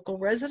by local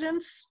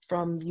residents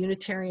from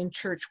Unitarian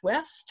Church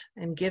West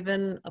and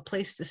given a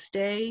place to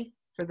stay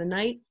for the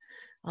night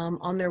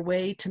on their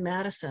way to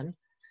Madison.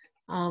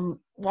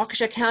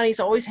 Waukesha County's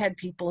always had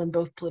people in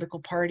both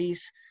political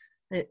parties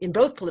who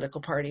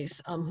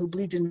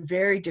believed in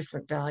very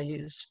different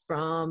values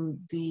from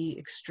the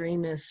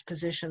extremist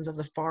positions of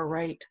the far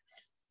right.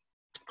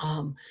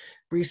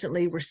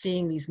 Recently, we're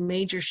seeing these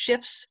major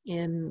shifts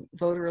in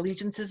voter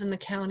allegiances in the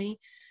county,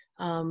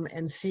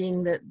 and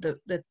seeing that the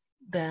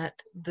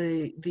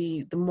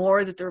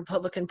more that the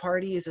Republican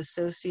Party is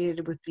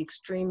associated with the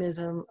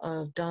extremism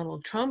of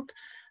Donald Trump,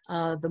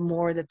 the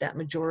more that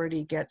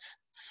majority gets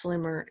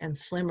slimmer and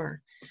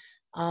slimmer.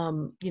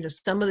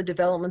 Some of the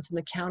developments in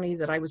the county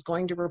that I was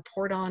going to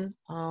report on,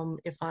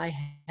 if I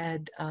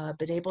had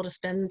been able to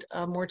spend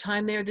more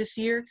time there this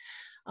year,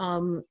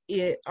 the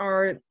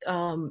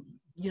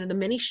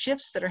many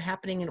shifts that are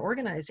happening in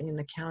organizing in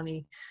the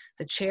county.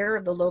 The chair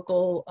of the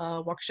local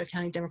Waukesha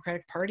County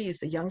Democratic Party is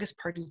the youngest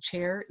party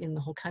chair in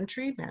the whole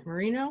country, Matt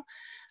Marino.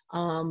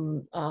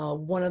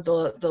 One of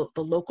the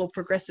local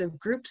progressive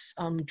groups,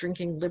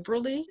 Drinking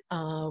Liberally,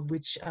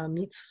 which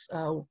meets,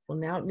 now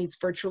it meets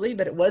virtually,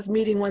 but it was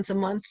meeting once a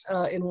month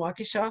in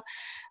Waukesha.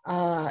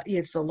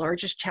 It's the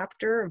largest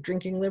chapter of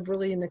Drinking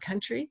Liberally in the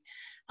country.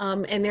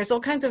 And there's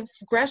all kinds of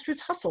grassroots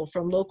hustle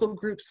from local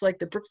groups like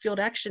the Brookfield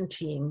Action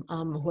Team,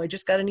 who I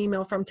just got an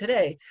email from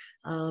today,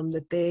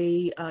 that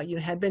they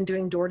had been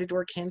doing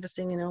door-to-door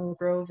canvassing in Elm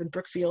Grove and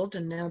Brookfield,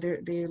 and now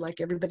they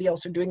like everybody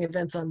else are doing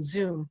events on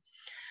Zoom.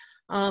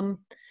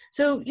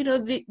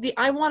 The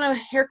I Want a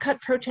Haircut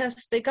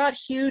protests, they got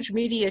huge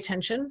media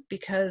attention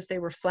because they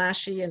were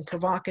flashy and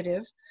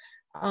provocative,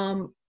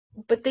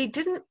 but they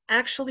didn't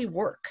actually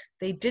work.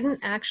 They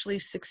didn't actually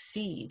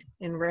succeed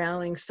in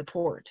rallying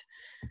support.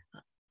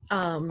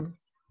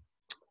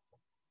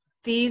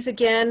 These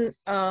again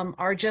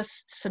are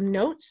just some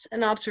notes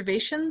and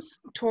observations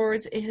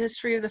towards a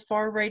history of the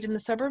far right in the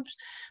suburbs,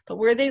 but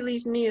where they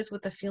leave me is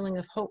with a feeling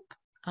of hope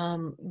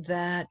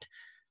that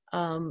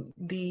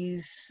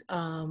these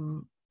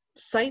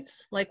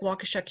sites like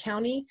Waukesha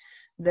County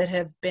that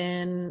have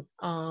been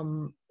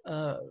the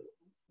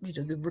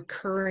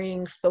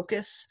recurring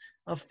focus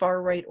of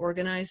far right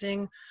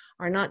organizing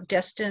are not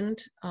destined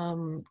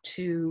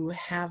to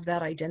have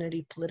that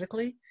identity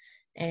politically.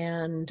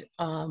 And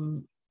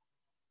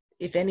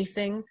if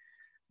anything,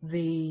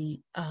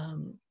 the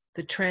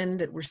trend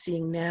that we're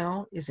seeing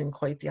now is in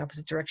quite the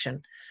opposite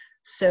direction.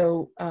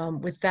 So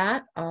with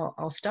that,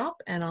 I'll stop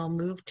and I'll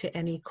move to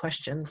any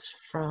questions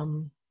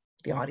from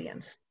the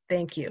audience.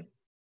 Thank you.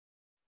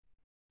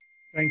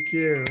 Thank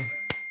you.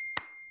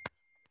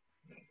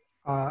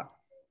 Uh,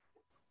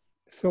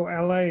 so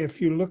LA,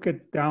 if you look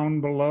at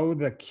down below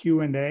the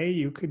Q&A,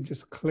 you could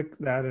just click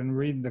that and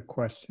read the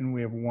question.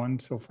 We have one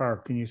so far.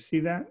 Can you see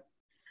that?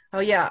 Oh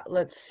yeah,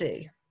 let's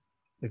see.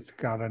 It's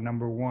got a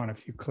number 1.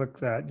 If you click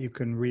that, you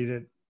can read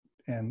it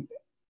and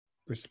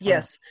respond.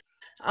 Yes.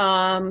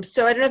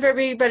 So I don't know if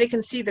everybody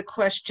can see the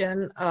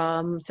question.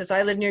 Says,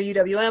 I live near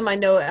UWM. I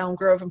know Elm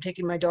Grove. I'm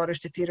taking my daughters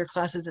to theater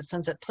classes at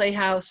Sunset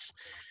Playhouse.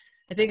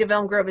 I think of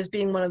Elm Grove as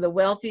being one of the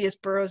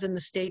wealthiest boroughs in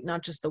the state,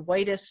 not just the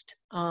whitest.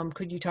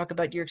 Could you talk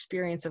about your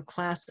experience of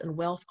class and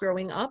wealth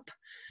growing up?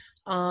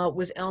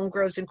 Was Elm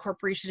Grove's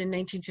incorporation in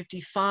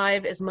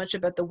 1955 as much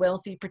about the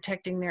wealthy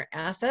protecting their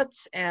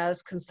assets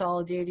as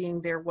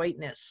consolidating their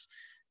whiteness?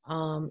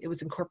 It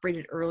was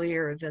incorporated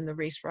earlier than the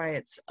race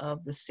riots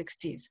of the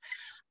 60s.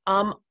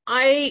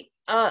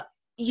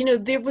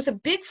 There was a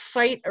big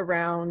fight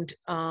around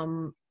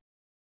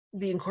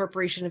the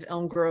incorporation of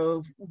Elm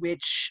Grove,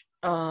 which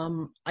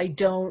I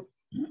don't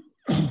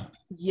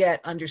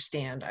yet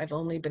understand. I've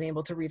only been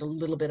able to read a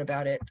little bit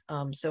about it,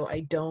 so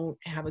I don't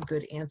have a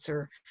good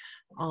answer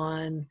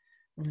on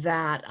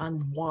that,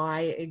 on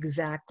why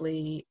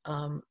exactly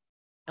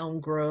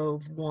Elm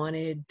Grove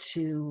wanted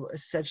to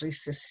essentially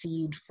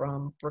secede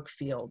from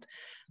Brookfield.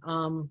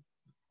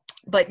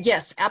 But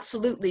yes,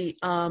 absolutely.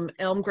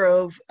 Elm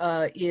Grove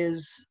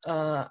is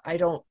I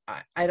don't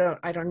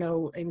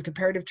know in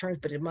comparative terms,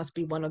 but it must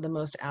be one of the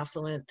most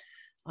affluent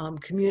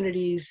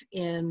communities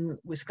in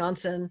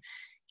Wisconsin,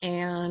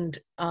 and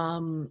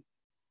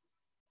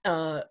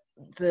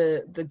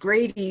the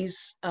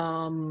Grady's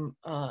and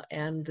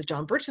the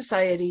John Birch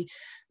Society,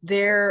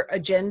 their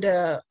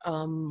agenda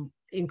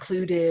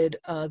included,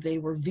 they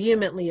were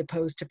vehemently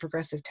opposed to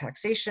progressive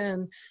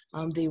taxation.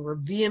 They were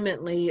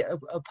vehemently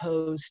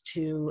opposed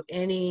to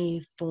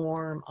any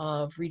form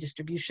of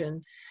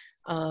redistribution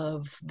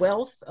of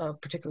wealth,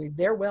 particularly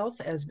their wealth.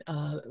 As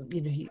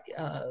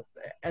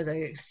as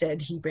I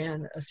said, he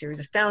ran a series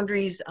of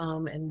foundries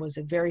and was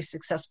a very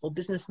successful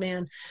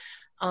businessman.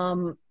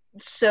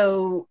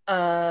 So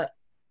I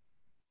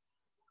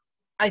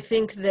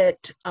think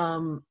that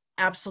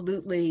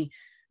absolutely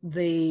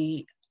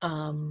the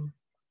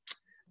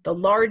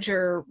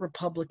larger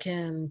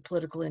Republican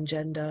political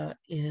agenda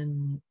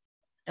in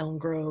Elm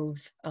Grove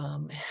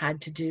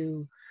had to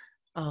do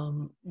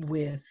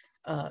with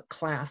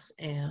class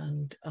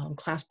and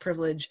class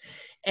privilege,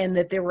 and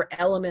that there were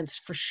elements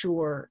for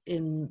sure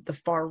in the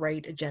far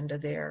right agenda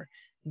there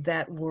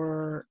that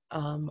were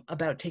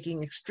about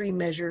taking extreme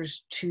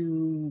measures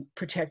to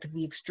protect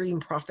the extreme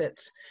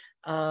profits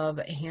of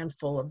a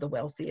handful of the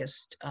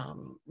wealthiest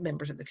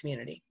members of the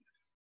community.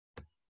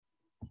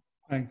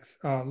 Thanks.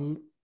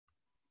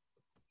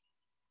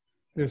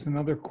 There's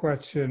another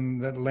question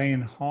that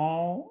Lane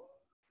Hall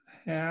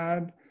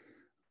had.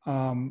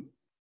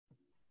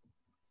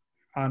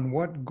 On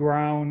what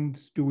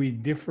grounds do we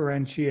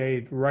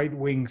differentiate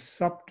right-wing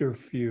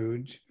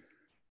subterfuge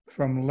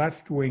from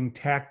left-wing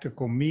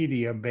tactical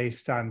media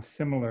based on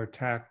similar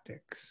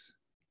tactics?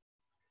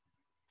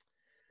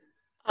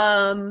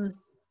 Right.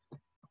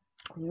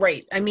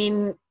 I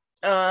mean,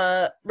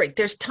 right.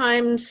 There's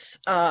times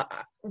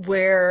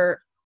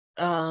where,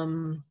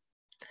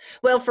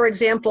 well, for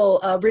example,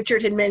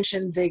 Richard had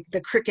mentioned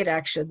the cricket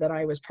action that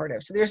I was part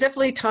of. So there's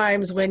definitely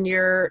times when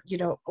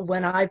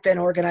when I've been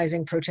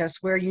organizing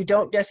protests where you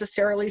don't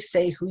necessarily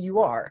say who you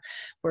are,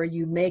 where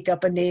you make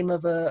up a name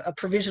of a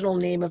provisional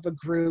name of a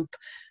group,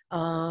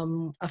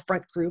 a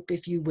front group,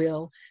 if you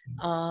will,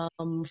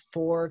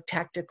 for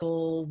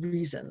tactical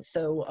reasons.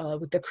 So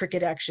with the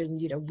cricket action,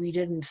 we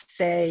didn't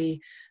say,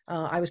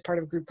 I was part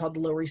of a group called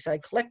the Lower East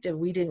Side Collective.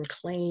 We didn't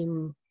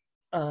claim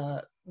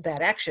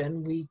that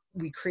action. We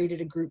created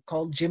a group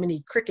called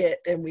Jiminy Cricket,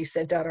 and we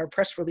sent out our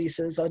press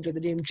releases under the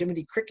name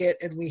Jiminy Cricket,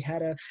 and we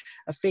had a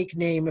fake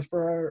name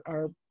for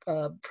our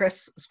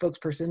press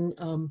spokesperson,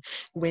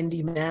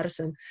 Wendy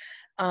Madison.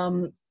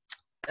 But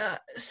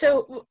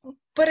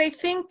I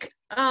think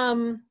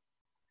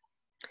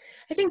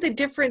the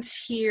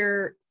difference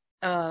here,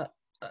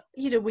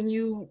 when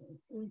you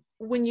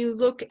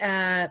look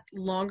at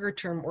longer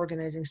term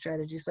organizing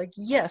strategies, like,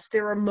 yes,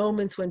 there are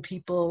moments when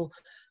people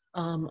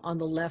on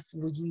the left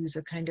will use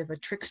a kind of a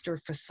trickster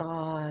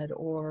facade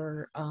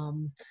or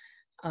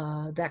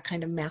that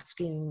kind of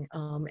masking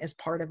as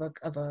part of a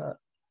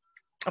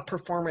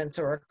performance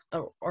or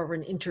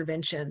an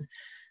intervention.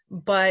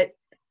 But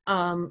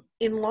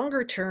in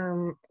longer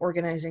term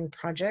organizing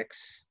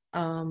projects,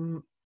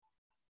 apart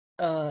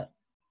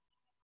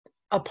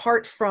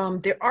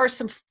from, there are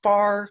some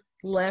far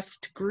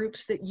left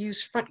groups that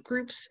use front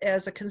groups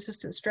as a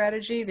consistent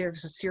strategy.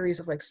 There's a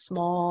series of like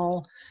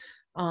small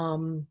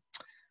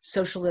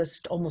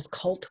socialist, almost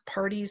cult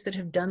parties that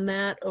have done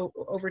that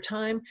over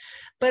time.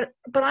 But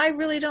I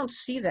really don't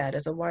see that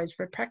as a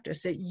widespread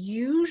practice. That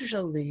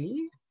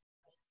usually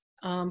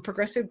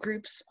progressive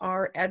groups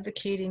are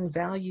advocating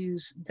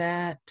values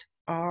that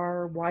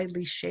are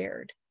widely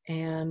shared.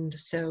 And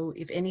so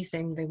if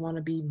anything, they want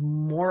to be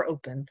more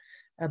open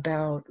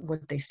about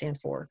what they stand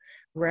for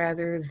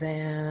rather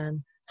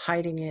than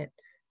hiding it,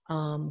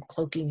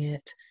 cloaking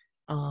it,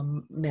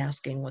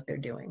 masking what they're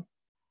doing.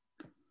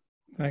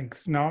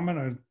 Thanks. Now I'm going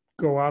to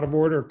go out of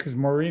order because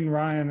Maureen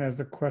Ryan has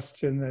a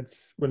question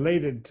that's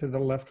related to the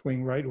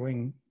left-wing,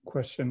 right-wing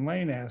question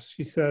Lane asked.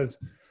 She says,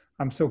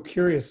 I'm so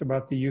curious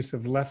about the use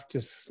of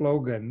leftist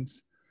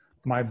slogans,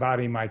 my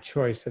body, my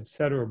choice,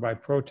 etc., by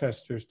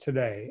protesters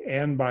today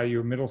and by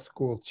your middle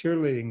school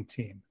cheerleading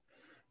team.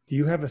 Do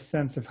you have a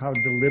sense of how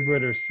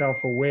deliberate or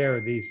self-aware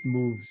these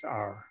moves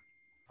are?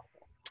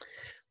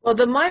 Well,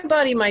 the my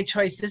body, my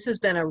choice, this has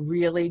been a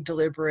really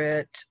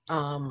deliberate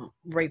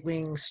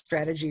right-wing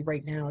strategy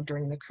right now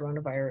during the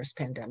coronavirus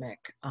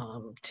pandemic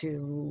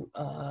to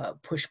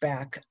push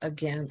back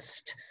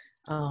against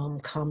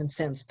common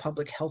sense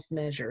public health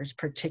measures,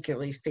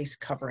 particularly face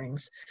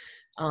coverings.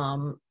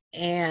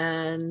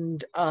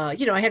 And I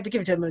have to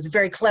give it to them. It's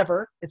very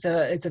clever. It's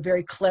a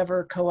very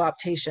clever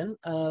co-optation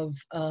of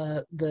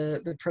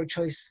the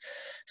pro-choice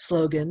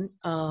slogan,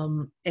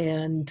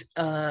 and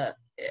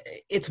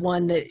it's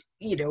one that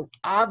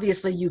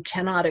obviously you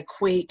cannot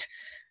equate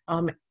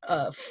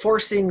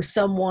forcing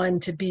someone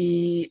to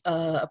be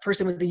a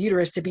person with a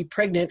uterus to be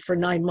pregnant for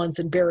 9 months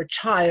and bear a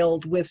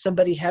child with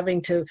somebody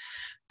having to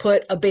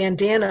put a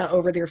bandana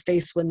over their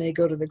face when they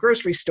go to the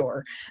grocery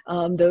store.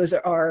 Those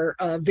are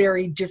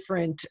very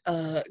different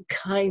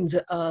kinds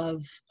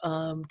of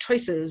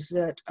choices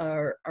that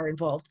are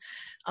involved.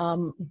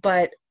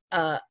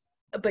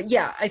 But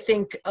yeah, I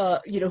think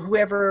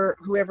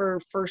whoever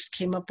first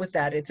came up with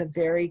that, it's a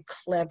very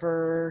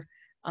clever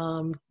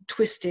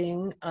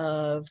twisting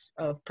of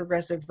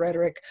progressive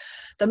rhetoric.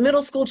 The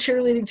middle school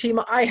cheerleading team,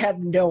 I have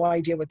no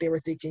idea what they were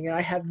thinking.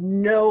 I have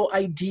no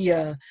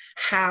idea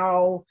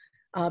how,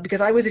 because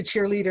I was a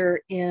cheerleader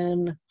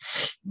in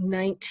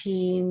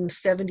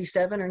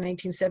 1977 or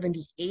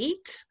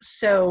 1978.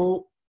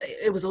 So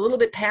it was a little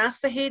bit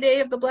past the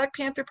heyday of the Black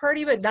Panther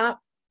Party, but not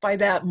by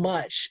that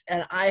much.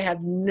 And I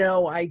have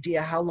no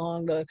idea how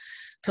long the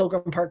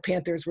Pilgrim Park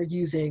Panthers were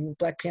using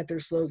Black Panther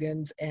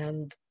slogans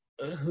and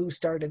who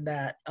started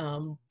that.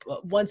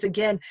 Once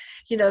again,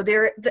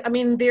 there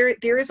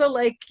is a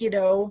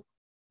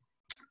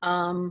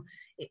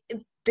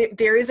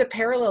there is a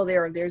parallel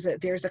there. There's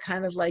a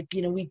kind of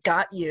we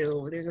got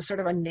you. There's a sort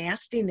of a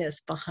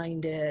nastiness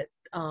behind it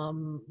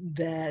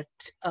that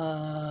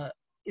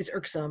is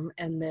irksome,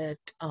 and that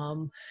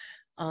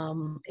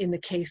in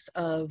the case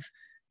of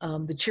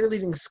the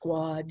cheerleading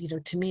squad,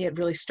 to me, it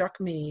really struck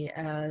me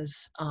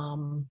as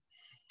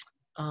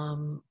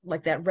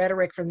like that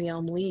rhetoric from the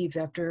Elm Leaves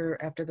after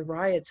the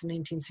riots in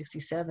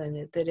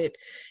 1967, that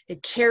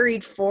it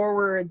carried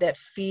forward that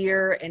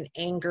fear and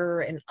anger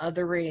and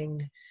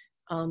othering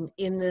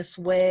in this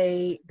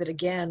way that,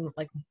 again,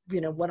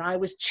 when I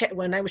was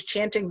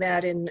chanting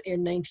that in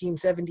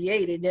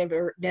 1978, it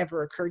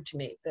never occurred to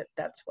me that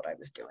that's what I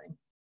was doing.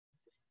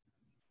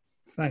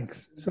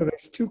 Thanks. So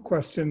there's two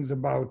questions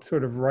about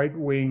sort of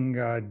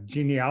right-wing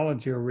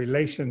genealogy or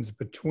relations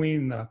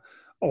between the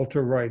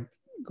ultra-right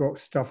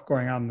stuff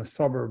going on in the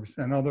suburbs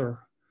and other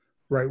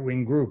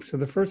right-wing groups. So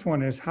the first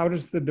one is, how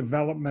does the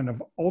development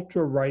of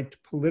ultra-right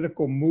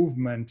political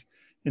movement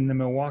in the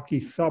Milwaukee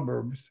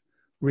suburbs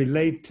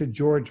relate to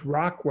George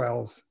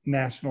Rockwell's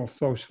National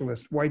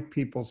Socialist White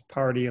People's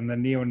Party and the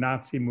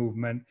neo-Nazi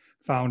movement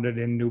founded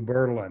in New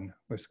Berlin,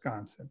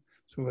 Wisconsin?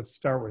 So let's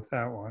start with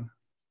that one.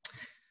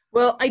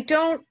 Well, I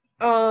don't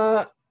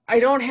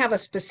have a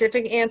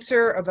specific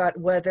answer about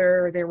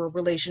whether there were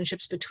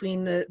relationships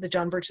between the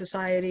John Birch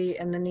Society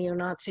and the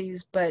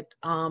neo-Nazis, but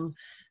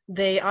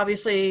they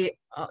obviously,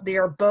 they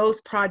are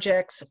both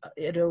projects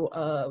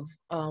of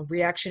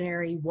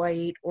reactionary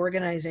white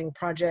organizing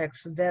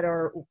projects that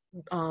are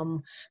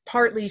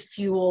partly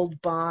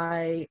fueled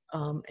by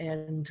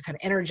and kind of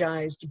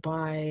energized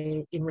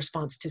by in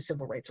response to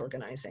civil rights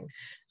organizing.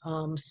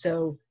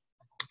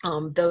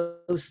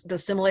 The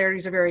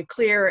similarities are very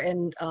clear,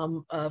 and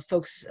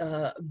folks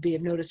may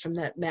have noticed from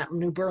that map,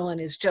 New Berlin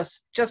is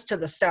just to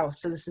the south.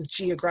 So this is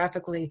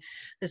geographically,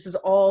 this is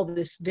all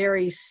this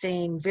very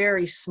same,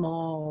 very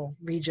small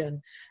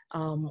region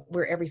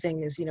where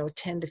everything is,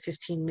 10 to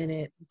 15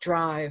 minute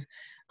drive.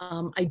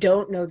 I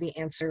don't know the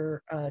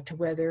answer to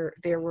whether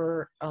there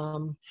were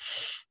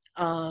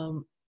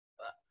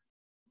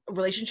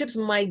relationships.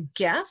 My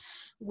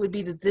guess would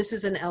be that this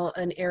is an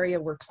area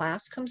where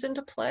class comes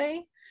into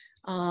play.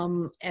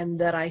 And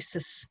that I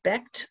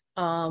suspect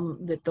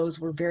that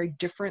those were very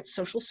different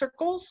social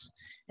circles,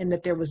 and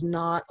that there was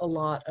not a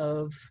lot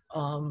of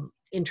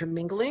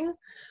intermingling,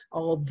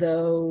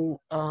 although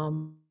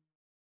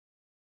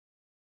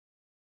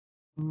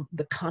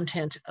the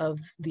content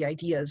of the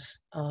ideas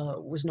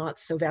was not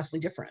so vastly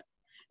different.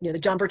 The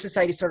John Birch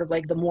Society is sort of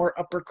like the more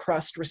upper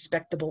crust,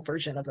 respectable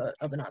version of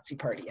the Nazi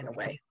Party in a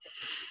way.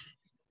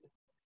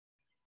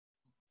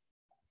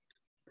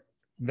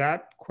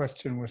 That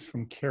question was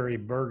from Carrie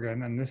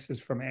Bergen, and this is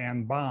from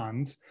Ann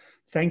Bonds.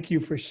 Thank you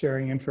for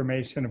sharing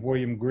information of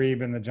William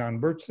Grebe and the John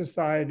Birch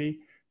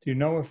Society. Do you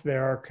know if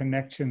there are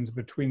connections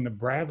between the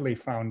Bradley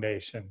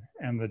Foundation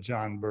and the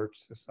John Birch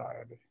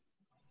Society?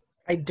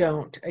 I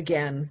don't.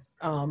 Again,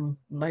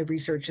 my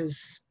research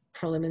is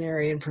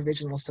preliminary and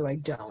provisional, so I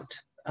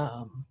don't.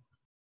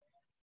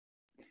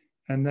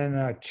 And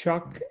then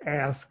Chuck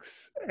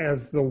asks,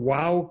 as the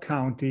WOW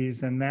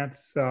counties, and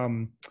that's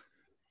Waukesha,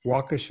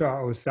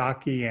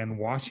 Ozaukee, and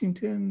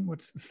Washington.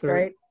 What's the third?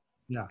 Right.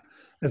 Yeah.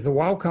 As the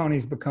WOW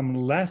counties become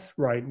less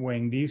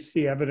right-wing, do you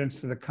see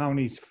evidence of the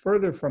counties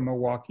further from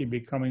Milwaukee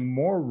becoming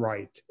more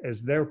right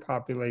as their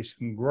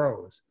population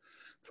grows?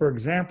 For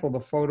example, the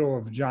photo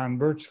of John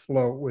Birch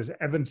float was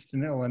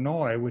Evanston,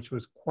 Illinois, which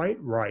was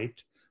quite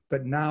right,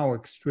 but now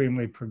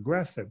extremely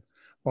progressive,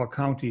 while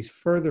counties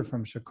further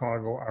from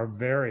Chicago are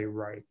very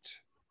right.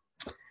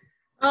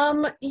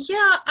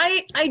 Yeah,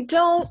 I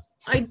don't,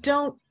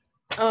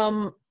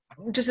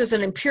 just as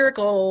an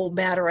empirical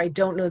matter, I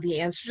don't know the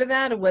answer to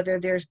that, or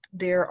whether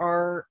there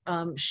are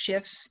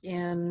shifts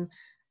in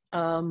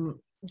the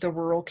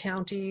rural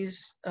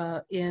counties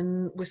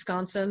in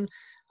Wisconsin.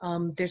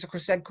 There's, of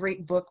course, that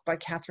great book by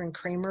Catherine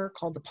Kramer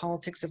called The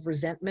Politics of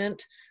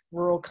Resentment,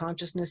 Rural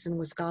Consciousness in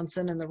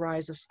Wisconsin and the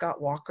Rise of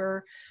Scott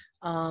Walker,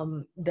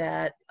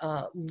 that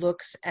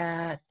looks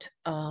at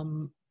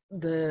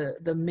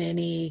the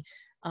many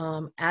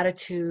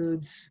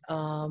attitudes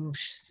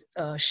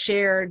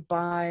shared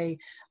by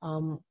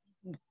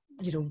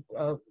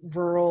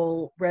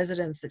rural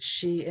residents that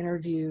she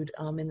interviewed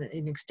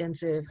in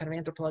extensive kind of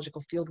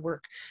anthropological field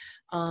work.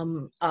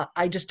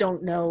 I just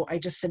don't know. I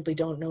just simply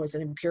don't know as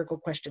an empirical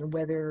question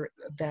whether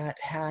that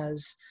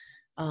has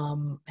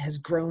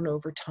grown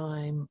over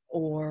time,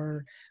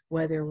 or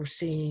whether we're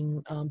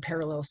seeing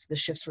parallels to the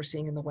shifts we're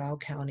seeing in the WOW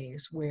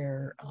counties,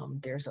 where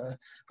there's a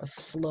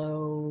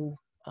slow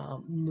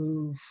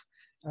move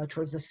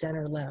towards the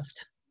center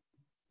left.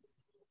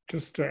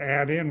 Just to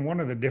add in, one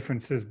of the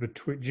differences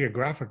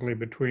geographically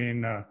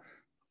between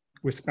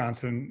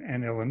Wisconsin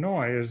and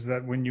Illinois is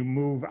that when you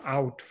move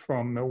out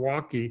from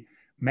Milwaukee,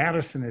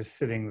 Madison is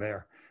sitting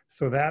there.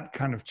 So that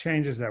kind of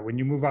changes that. When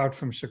you move out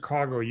from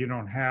Chicago, you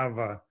don't have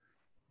a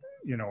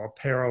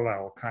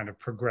parallel kind of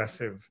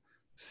progressive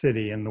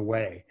city in the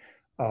way,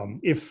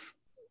 if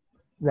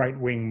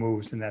right-wing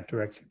moves in that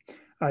direction.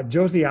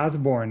 Josie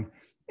Osborne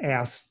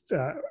asked,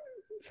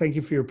 thank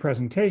you for your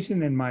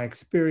presentation. In my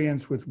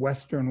experience with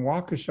Western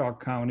Waukesha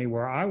County,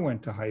 where I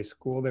went to high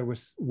school, there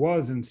was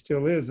and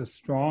still is a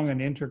strong and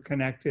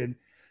interconnected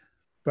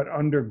but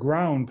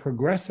underground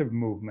progressive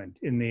movement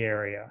in the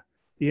area.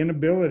 The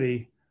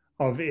inability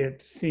of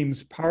it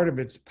seems part of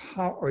its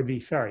power, or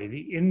the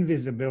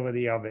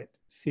invisibility of it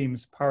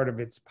seems part of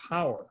its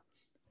power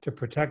to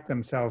protect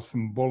themselves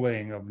from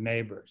bullying of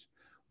neighbors.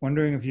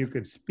 Wondering if you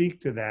could speak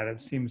to that.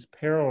 It seems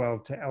parallel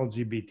to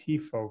LGBT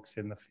folks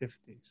in the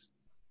 50s.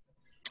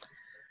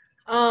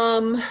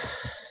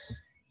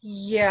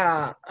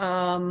 Yeah.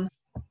 I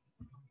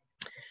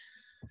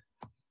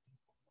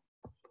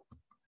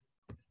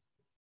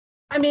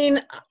mean,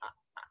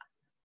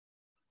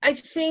 I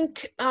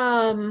think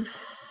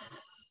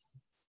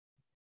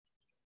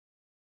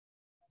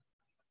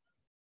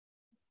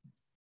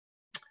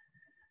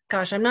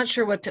gosh, I'm not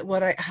sure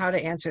how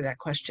to answer that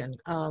question.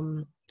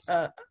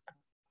 I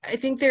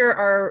think there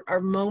are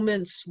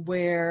moments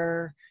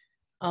where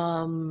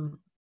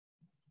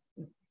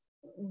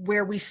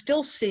we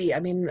still see, I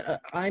mean,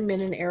 I'm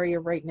in an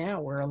area right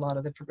now where a lot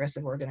of the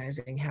progressive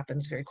organizing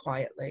happens very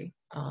quietly.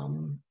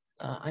 I'm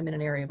in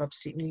an area of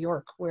upstate New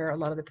York where a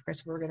lot of the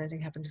progressive organizing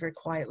happens very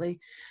quietly,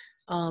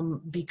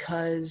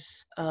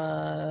 because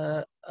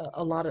a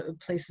lot of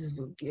cases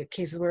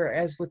where,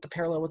 as with the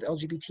parallel with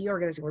LGBT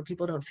organizing, where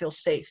people don't feel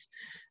safe,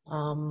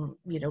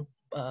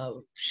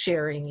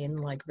 sharing in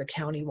like the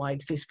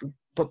county-wide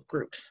Facebook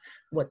groups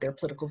what their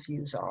political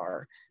views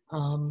are.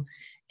 Of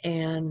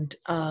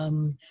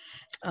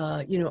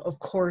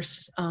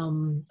course,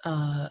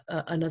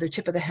 another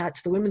tip of the hat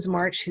to the Women's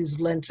March,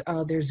 who's lent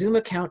their Zoom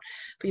account.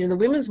 But the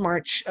Women's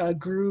March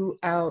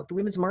the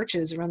Women's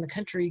Marches around the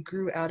country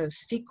grew out of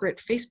secret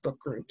Facebook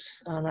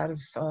groups, out of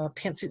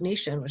Pantsuit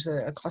Nation, which is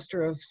a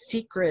cluster of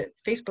secret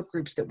Facebook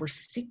groups that were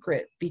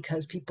secret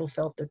because people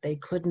felt that they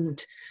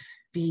couldn't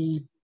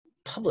be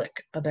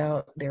public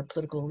about their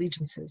political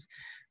allegiances.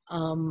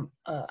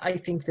 I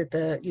think that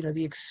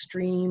the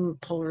extreme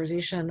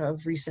polarization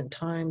of recent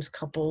times,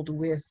 coupled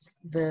with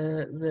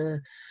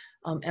the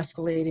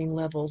escalating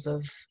levels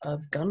of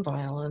gun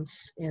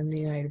violence in the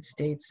United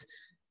States,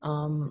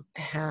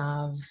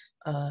 have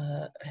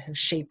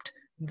shaped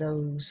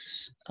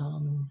those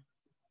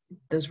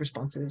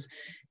responses,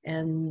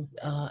 and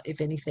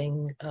if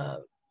anything,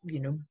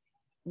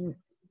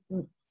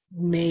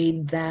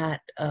 made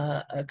that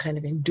a kind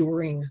of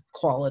enduring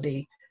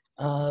quality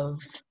of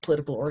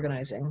political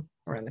organizing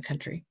around the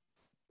country.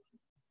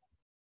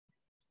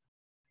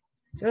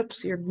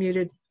 Oops, you're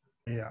muted.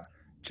 Yeah,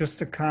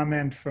 just a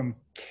comment from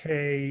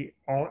Kay,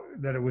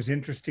 that it was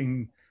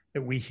interesting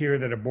that we hear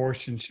that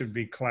abortion should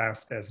be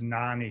classed as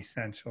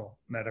non-essential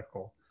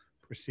medical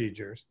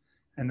procedures.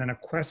 And then a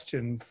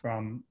question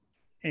from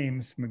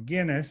Ames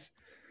McGinnis.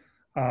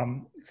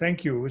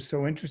 Thank you. It was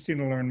so interesting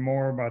to learn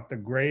more about the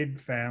Grade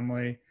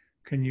family.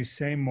 Can you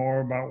say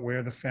more about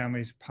where the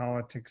family's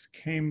politics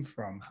came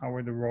from? How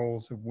were the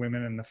roles of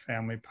women in the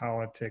family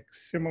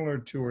politics similar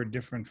to or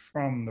different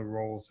from the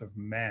roles of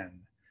men?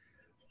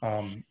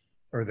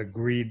 or the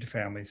Greed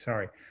family,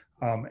 sorry.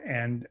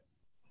 And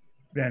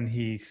then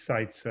he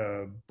cites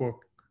a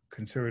book,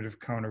 Conservative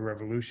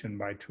Counter-Revolution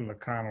by Tula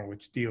Connell,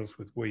 which deals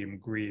with William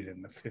Greed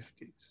in the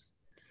 50s.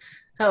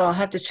 Oh, I'll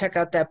have to check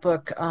out that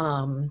book.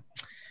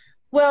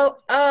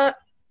 Well, I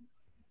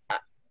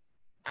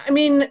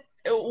mean,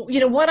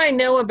 what I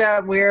know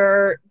about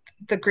where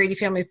the Grady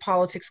family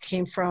politics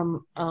came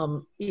from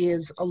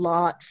is a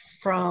lot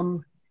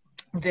from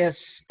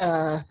this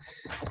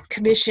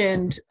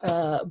commissioned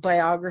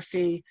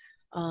biography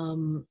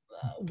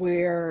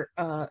where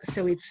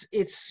so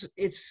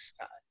it's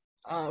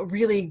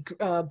really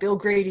Bill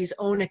Grady's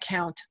own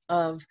account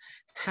of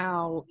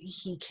how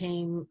he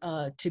came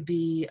to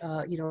be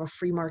a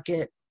free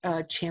market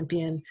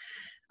champion.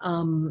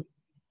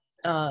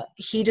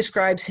 He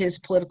describes his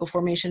political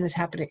formation as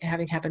having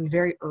happened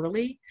very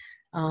early,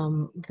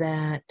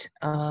 that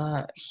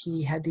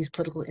he had these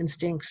political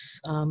instincts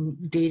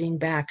dating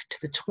back to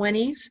the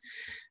 20s.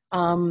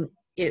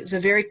 It's a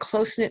very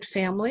close-knit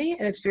family,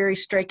 and it's very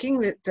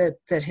striking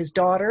that his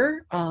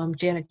daughter,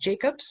 Janet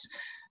Jacobs,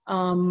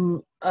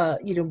 was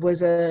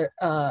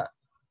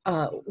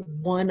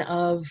one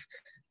of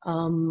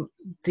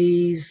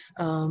these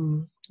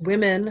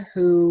women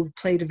who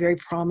played a very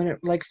prominent,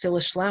 like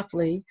Phyllis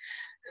Schlafly,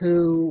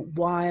 who,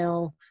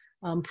 while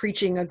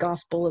preaching a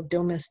gospel of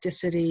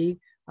domesticity,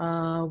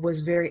 was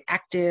very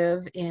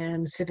active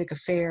in civic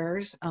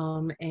affairs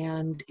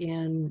and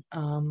in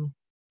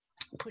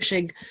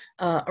pushing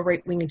a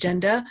right-wing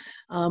agenda.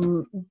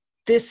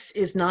 This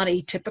is not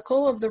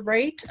atypical of the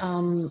right.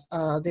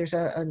 There's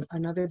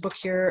another book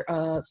here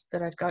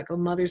that I've got called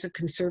Mothers of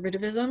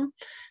Conservatism.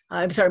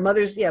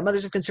 Mothers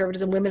of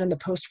Conservatism, Women in the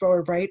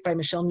Post-Forward Right by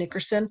Michelle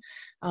Nickerson.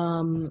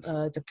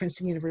 It's a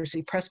Princeton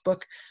University Press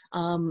book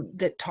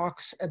that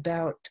talks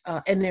about,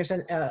 and there's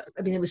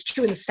it was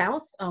true in the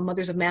South.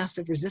 Mothers of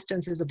Massive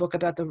Resistance is a book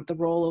about the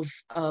role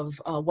of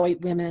white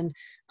women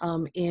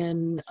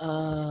in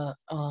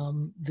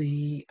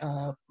the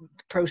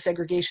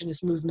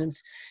pro-segregationist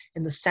movements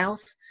in the South.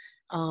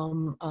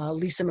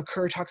 Lisa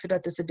McCurr talks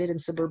about this a bit in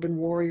Suburban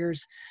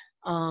Warriors.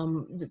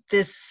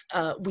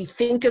 We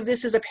think of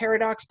this as a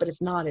paradox, but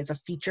it's not. It's a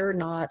feature,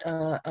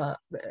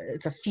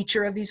 it's a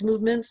feature of these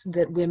movements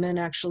that women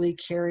actually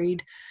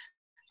carried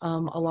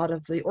a lot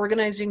of the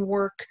organizing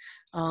work,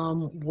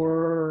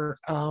 were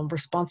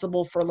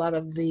responsible for a lot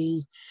of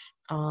the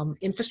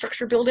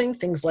infrastructure building,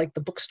 things like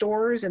the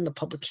bookstores and the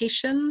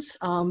publications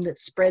that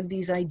spread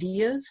these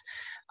ideas,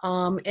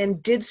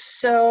 and did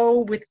so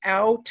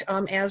without,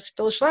 as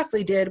Phyllis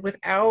Schlafly did,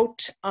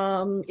 without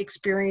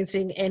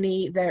experiencing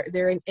any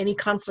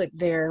conflict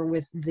there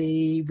with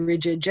the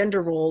rigid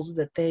gender roles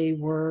that they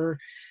were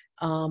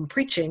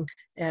preaching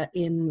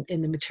in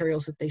the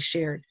materials that they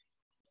shared.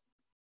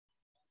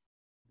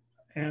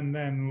 And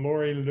then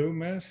Lori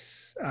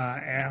Loomis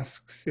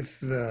asks if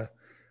the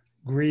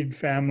Greed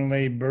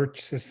family,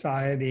 Birch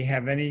Society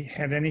had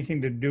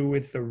anything to do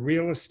with the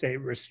real estate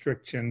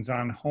restrictions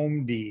on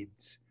home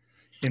deeds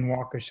in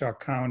Waukesha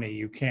County.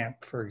 You can't,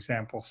 for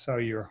example, sell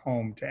your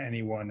home to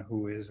anyone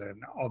who is an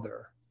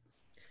other.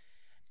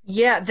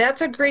 Yeah,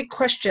 that's a great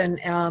question,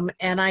 and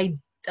I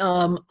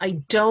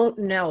don't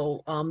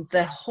know.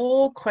 The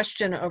whole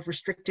question of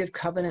restrictive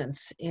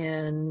covenants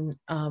in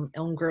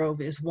Elm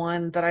Grove is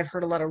one that I've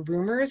heard a lot of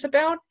rumors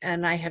about,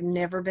 and I have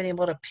never been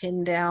able to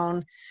pin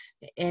down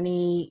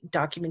any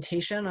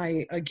documentation.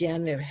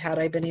 Had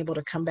I been able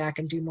to come back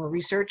and do more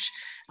research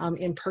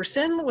in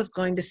person, was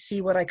going to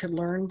see what I could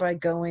learn by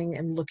going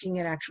and looking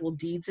at actual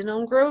deeds in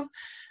Elm Grove.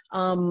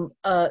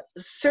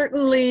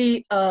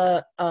 Certainly,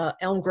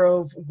 Elm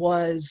Grove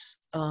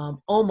was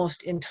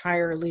almost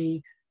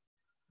entirely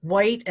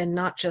white, and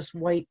not just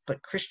white,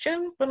 but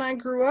Christian when I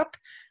grew up.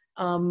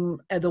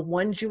 The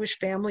one Jewish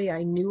family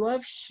I knew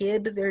of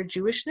hid their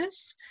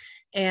Jewishness.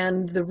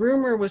 And the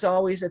rumor was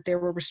always that there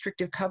were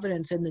restrictive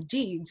covenants in the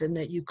deeds and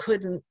that you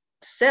couldn't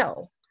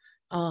sell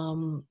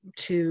and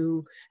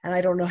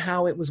I don't know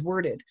how it was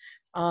worded.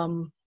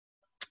 So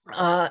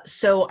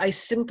I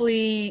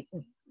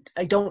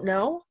don't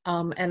know.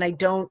 And I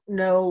don't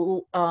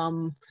know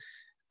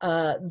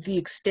the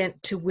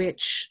extent to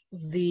which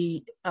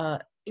the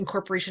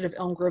incorporation of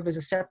Elm Grove as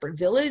a separate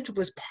village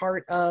was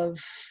part of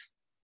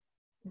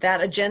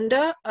that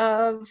agenda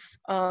of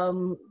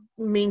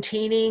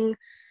maintaining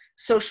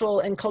social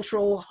and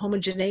cultural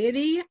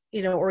homogeneity,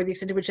 or the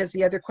extent to which, as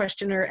the other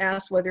questioner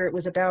asked, whether it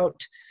was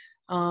about,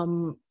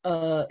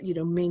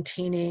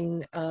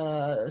 maintaining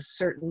a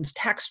certain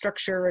tax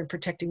structure and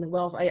protecting the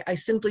wealth. I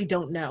simply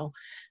don't know.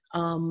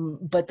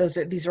 But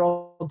these are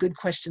all good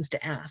questions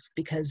to ask,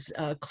 because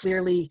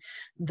clearly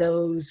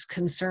those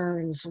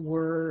concerns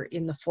were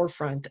in the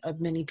forefront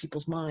of many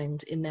people's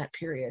minds in that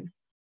period.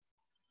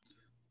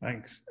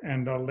 Thanks.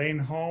 And Elaine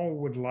Hall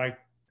would like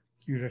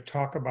you to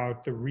talk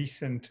about the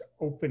recent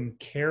open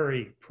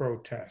carry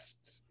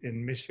protests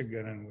in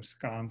Michigan and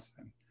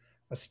Wisconsin,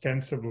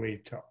 ostensibly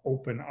to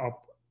open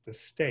up the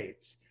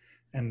states,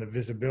 and the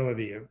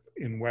visibility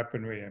in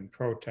weaponry and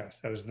protests.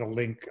 That is the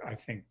link, I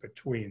think,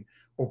 between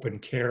open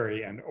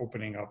carry and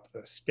opening up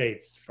the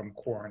states from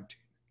quarantine.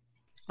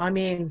 I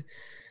mean,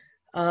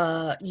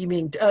 you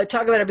mean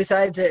talk about it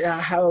besides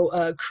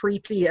how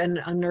creepy and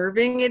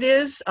unnerving it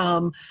is.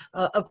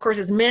 Of course,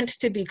 it's meant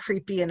to be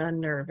creepy and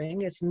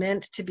unnerving. It's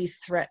meant to be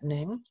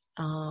threatening.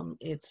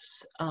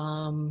 It's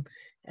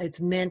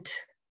meant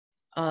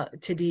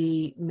to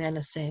be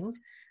menacing.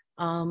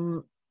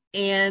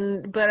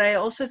 But I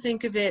also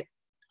think of it.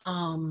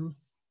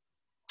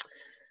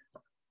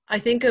 I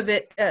think of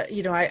it.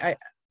 I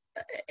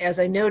as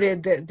I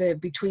noted, the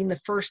between the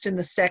first and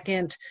the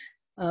second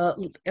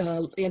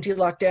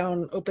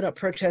anti-lockdown open up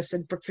protests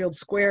in Brookfield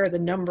Square, the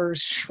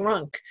numbers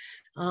shrunk.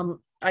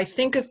 I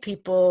think of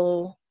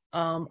people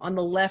on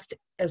the left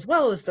as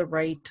well as the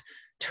right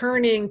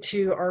turning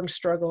to armed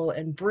struggle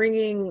and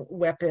bringing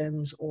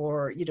weapons,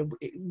 or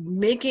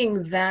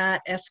making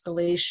that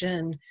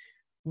escalation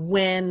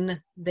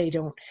when they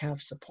don't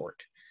have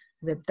support.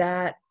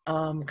 That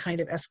kind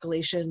of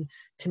escalation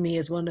to me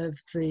is one of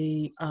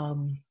the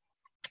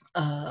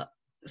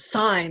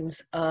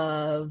signs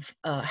of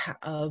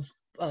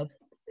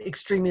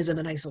extremism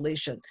and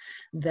isolation.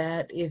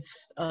 That if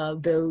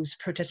those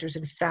protesters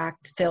in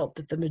fact felt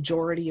that the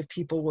majority of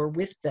people were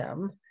with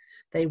them,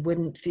 they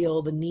wouldn't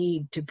feel the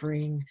need to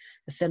bring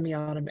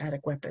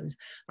semi-automatic weapons.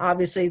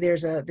 Obviously,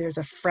 there's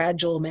a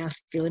fragile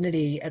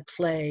masculinity at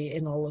play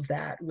in all of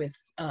that. With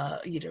I'm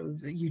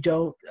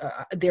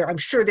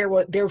sure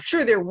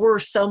there were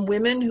some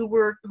women who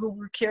were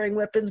carrying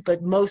weapons,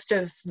 but most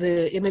of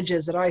the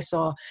images that I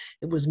saw,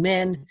 it was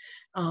men.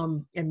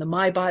 And the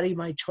my body,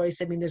 my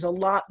choice. I mean, there's a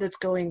lot that's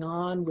going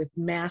on with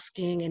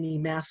masking and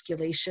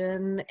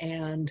emasculation,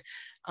 and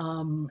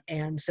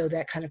so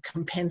that kind of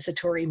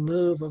compensatory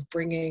move of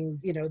bringing,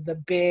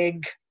 the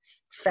big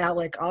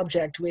phallic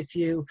object with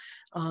you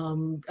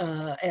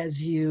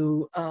as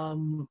you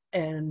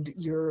and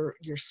your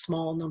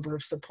small number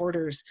of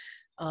supporters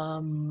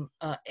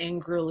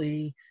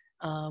angrily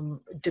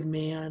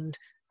demand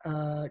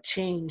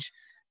change.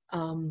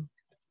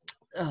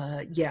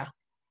 Yeah.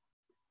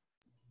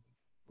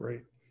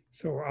 Great.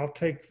 So I'll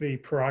take the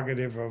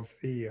prerogative of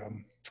the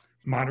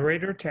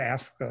moderator to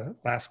ask the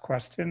last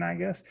question, I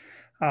guess.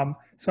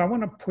 So I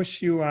want to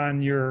push you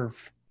on your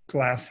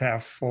glass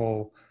half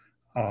full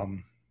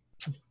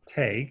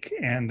take,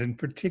 and in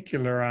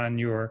particular on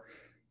your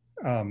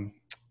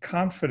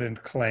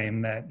confident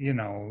claim that,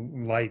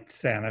 light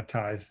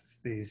sanitizes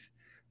these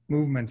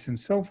movements and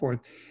so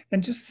forth.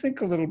 And just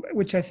think a little bit,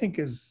 which I think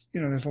is,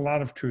 there's a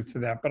lot of truth to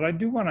that, but I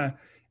do want to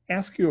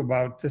ask you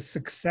about the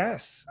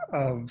success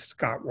of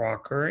Scott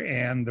Walker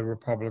and the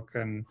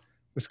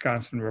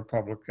Wisconsin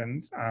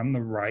Republicans on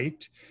the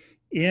right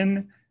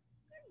in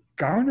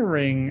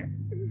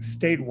garnering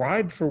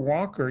statewide for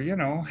Walker,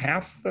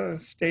 half the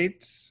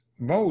state's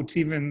votes,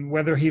 even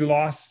when he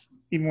lost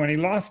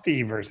to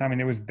Evers. I mean,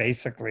 it was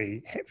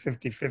basically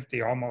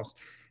 50-50 almost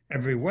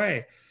every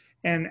way.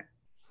 And,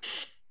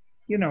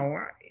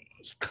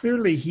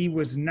 clearly he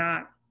was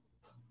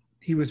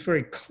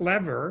very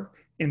clever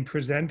in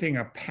presenting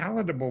a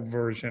palatable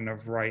version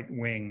of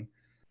right-wing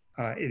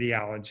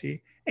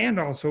ideology, and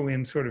also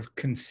in sort of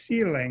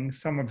concealing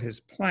some of his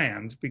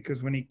plans,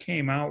 because when he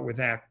came out with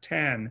Act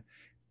 10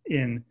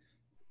 in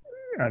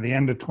the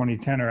end of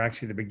 2010, or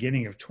actually the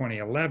beginning of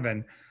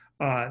 2011,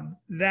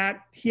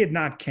 that he had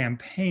not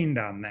campaigned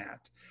on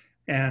that.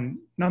 And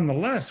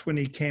nonetheless, when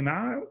he came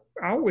out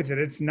with it,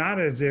 it's not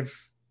as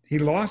if he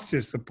lost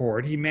his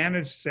support. He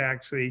managed to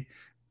actually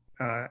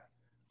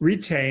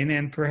retain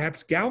and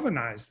perhaps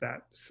galvanize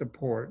that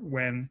support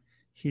when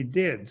he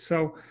did.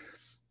 So,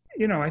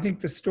 I think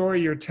the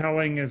story you're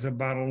telling is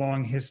about a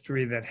long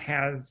history that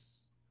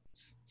has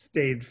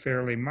stayed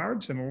fairly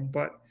marginal,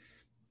 but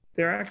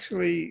they're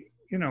actually,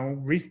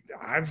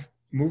 I've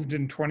moved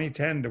in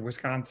 2010 to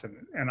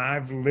Wisconsin, and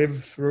I've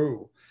lived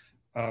through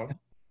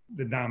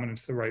the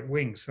dominance of the right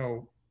wing.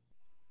 So,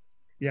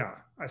 yeah,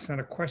 it's not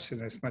a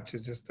question as much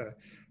as just I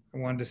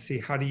wanted to see,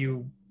 how do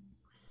you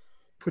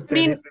put that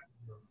in?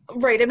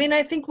 Right. I mean,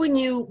 I think when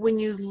you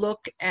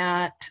look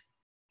at,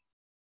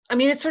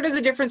 it's sort of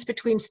the difference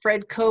between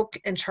Fred Koch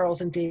and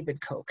Charles and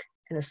David Koch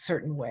in a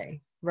certain way,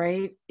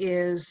 right?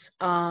 Is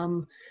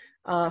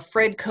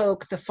Fred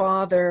Koch, the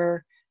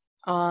father,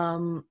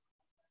 helped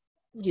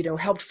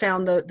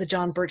found the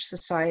John Birch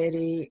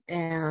Society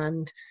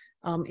and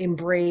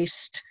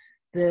embraced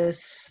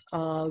this,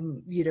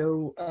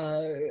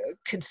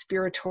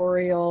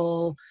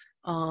 conspiratorial,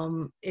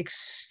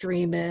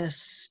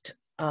 extremist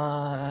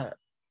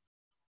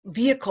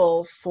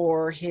vehicle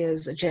for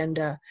his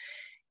agenda.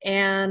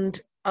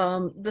 And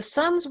the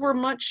sons were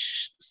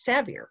much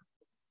savvier.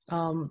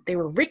 They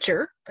were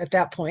richer at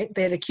that point.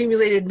 They had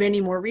accumulated many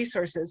more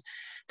resources,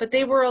 but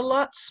they were a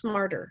lot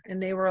smarter.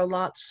 And they were a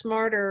lot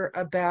smarter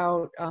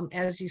about,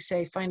 as you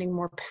say, finding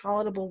more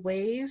palatable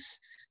ways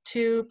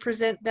to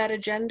present that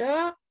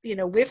agenda,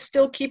 with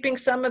still keeping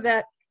some of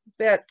that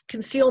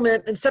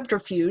concealment and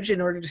subterfuge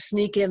in order to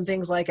sneak in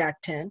things like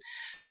Act 10.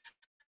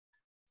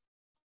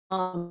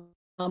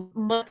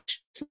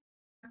 Much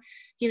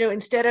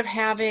instead of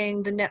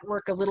having the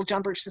network of Little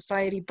John Birch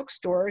Society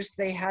bookstores,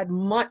 they had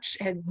much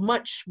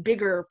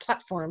bigger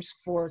platforms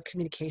for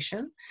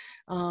communication,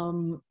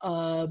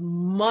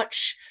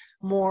 much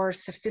more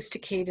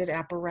sophisticated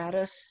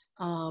apparatus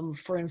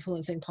for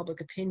influencing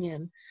public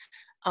opinion.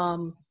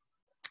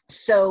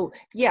 So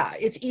yeah,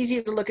 it's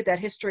easy to look at that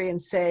history and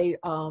say,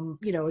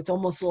 it's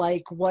almost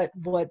like what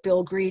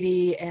Bill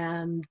Greedy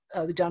and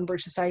the John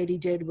Birch Society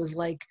did was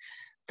like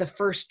the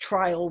first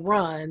trial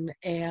run,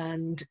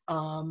 and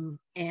the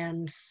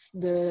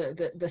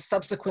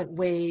subsequent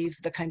wave,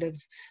 the kind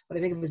of what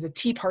I think of as a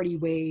Tea Party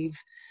wave,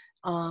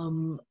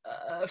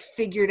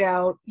 figured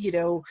out,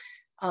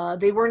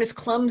 they weren't as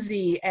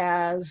clumsy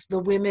as the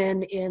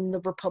women in the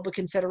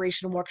Republican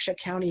Federation of Waukesha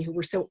County, who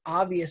were so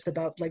obvious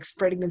about like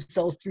spreading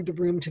themselves through the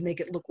room to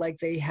make it look like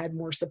they had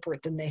more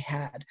support than they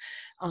had.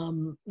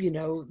 The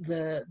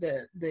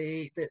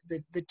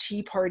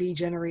Tea Party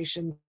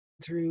generation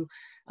through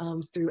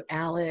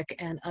ALEC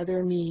and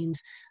other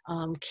means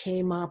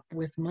came up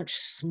with much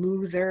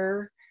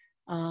smoother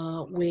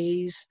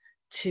ways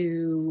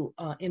to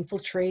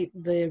infiltrate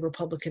the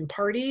Republican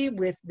Party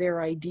with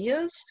their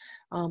ideas,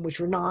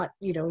 which were not,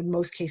 in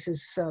most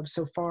cases,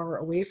 so far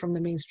away from the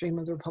mainstream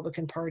of the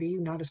Republican Party,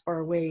 not as far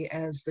away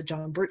as the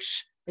John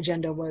Birch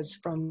agenda was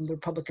from the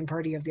Republican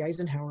Party of the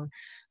Eisenhower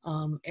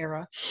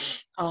era.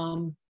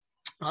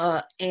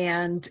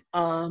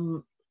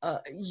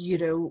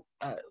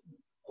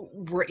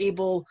 Were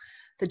able,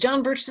 the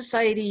John Birch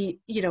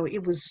Society,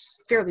 it was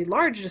fairly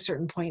large at a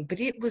certain point, but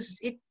it was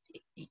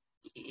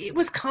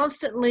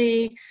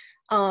constantly,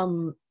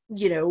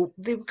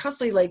 they were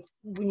constantly, like,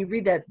 when you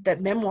read that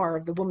memoir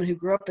of the woman who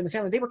grew up in the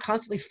family, they were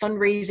constantly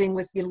fundraising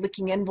with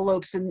licking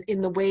envelopes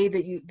in the way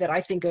that I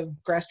think of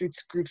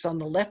grassroots groups on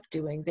the left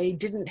doing. They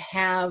didn't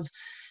have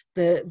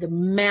the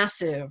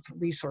massive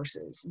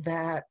resources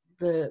that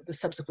the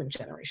subsequent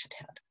generation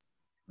had.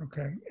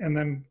 Okay, and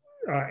then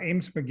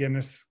Ames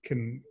McGinnis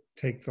can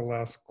take the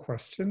last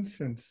question,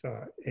 since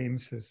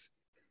Ames is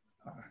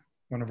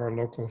one of our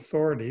local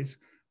authorities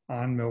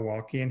on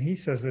Milwaukee. And he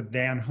says that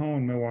Dan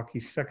Hone,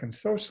 Milwaukee's second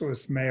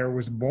socialist mayor,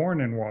 was born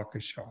in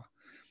Waukesha.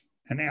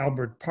 And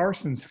Albert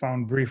Parsons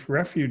found brief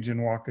refuge in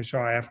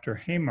Waukesha after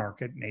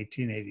Haymarket in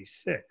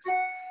 1886.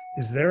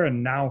 Is there a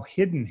now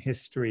hidden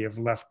history of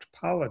left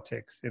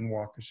politics in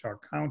Waukesha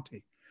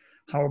County?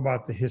 How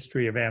about the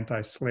history of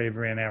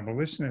anti-slavery and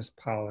abolitionist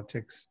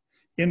politics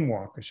in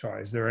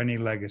Waukesha? Is there any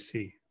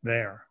legacy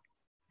there?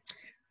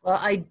 Well,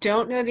 I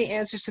don't know the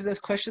answers to those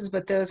questions,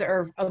 but those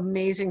are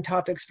amazing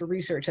topics for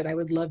research, and I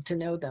would love to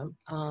know them,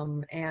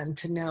 and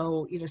to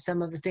know,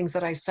 some of the things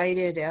that I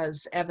cited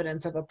as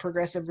evidence of a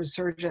progressive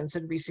resurgence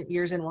in recent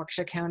years in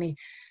Waukesha County.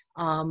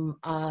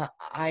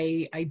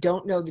 I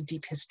don't know the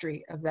deep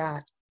history of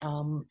that,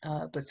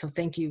 but so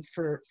thank you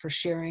for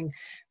sharing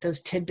those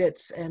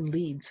tidbits and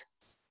leads.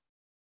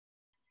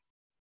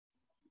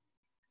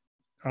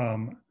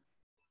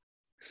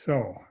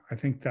 So I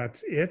think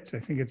that's it. I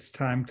think it's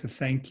time to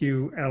thank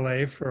you,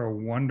 LA, for a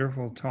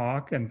wonderful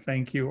talk, and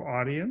thank you,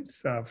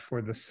 audience,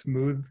 for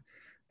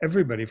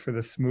everybody for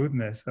the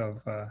smoothness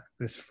of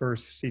this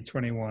first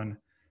C21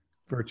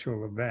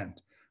 virtual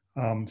event.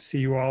 See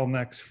you all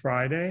next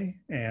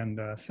Friday, and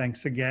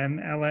thanks again,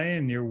 LA,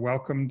 and you're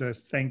welcome to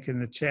thank in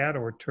the chat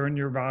or turn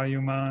your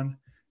volume on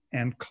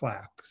and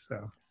clap.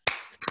 So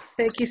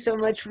thank you so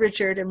much,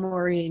 Richard and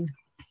Maureen.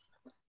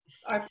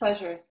 Our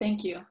pleasure.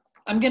 Thank you.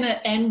 I'm going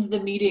to end the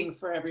meeting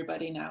for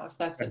everybody now, if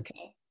that's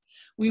okay.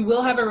 We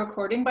will have a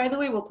recording, by the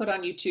way, we'll put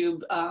on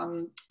YouTube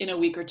in a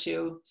week or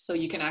two, so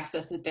you can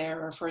access it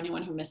there, or for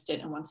anyone who missed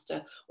it and wants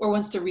to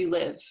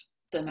relive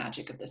the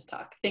magic of this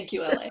talk. Thank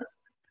you, LA.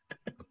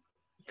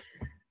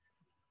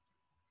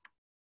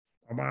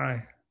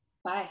 Bye-bye.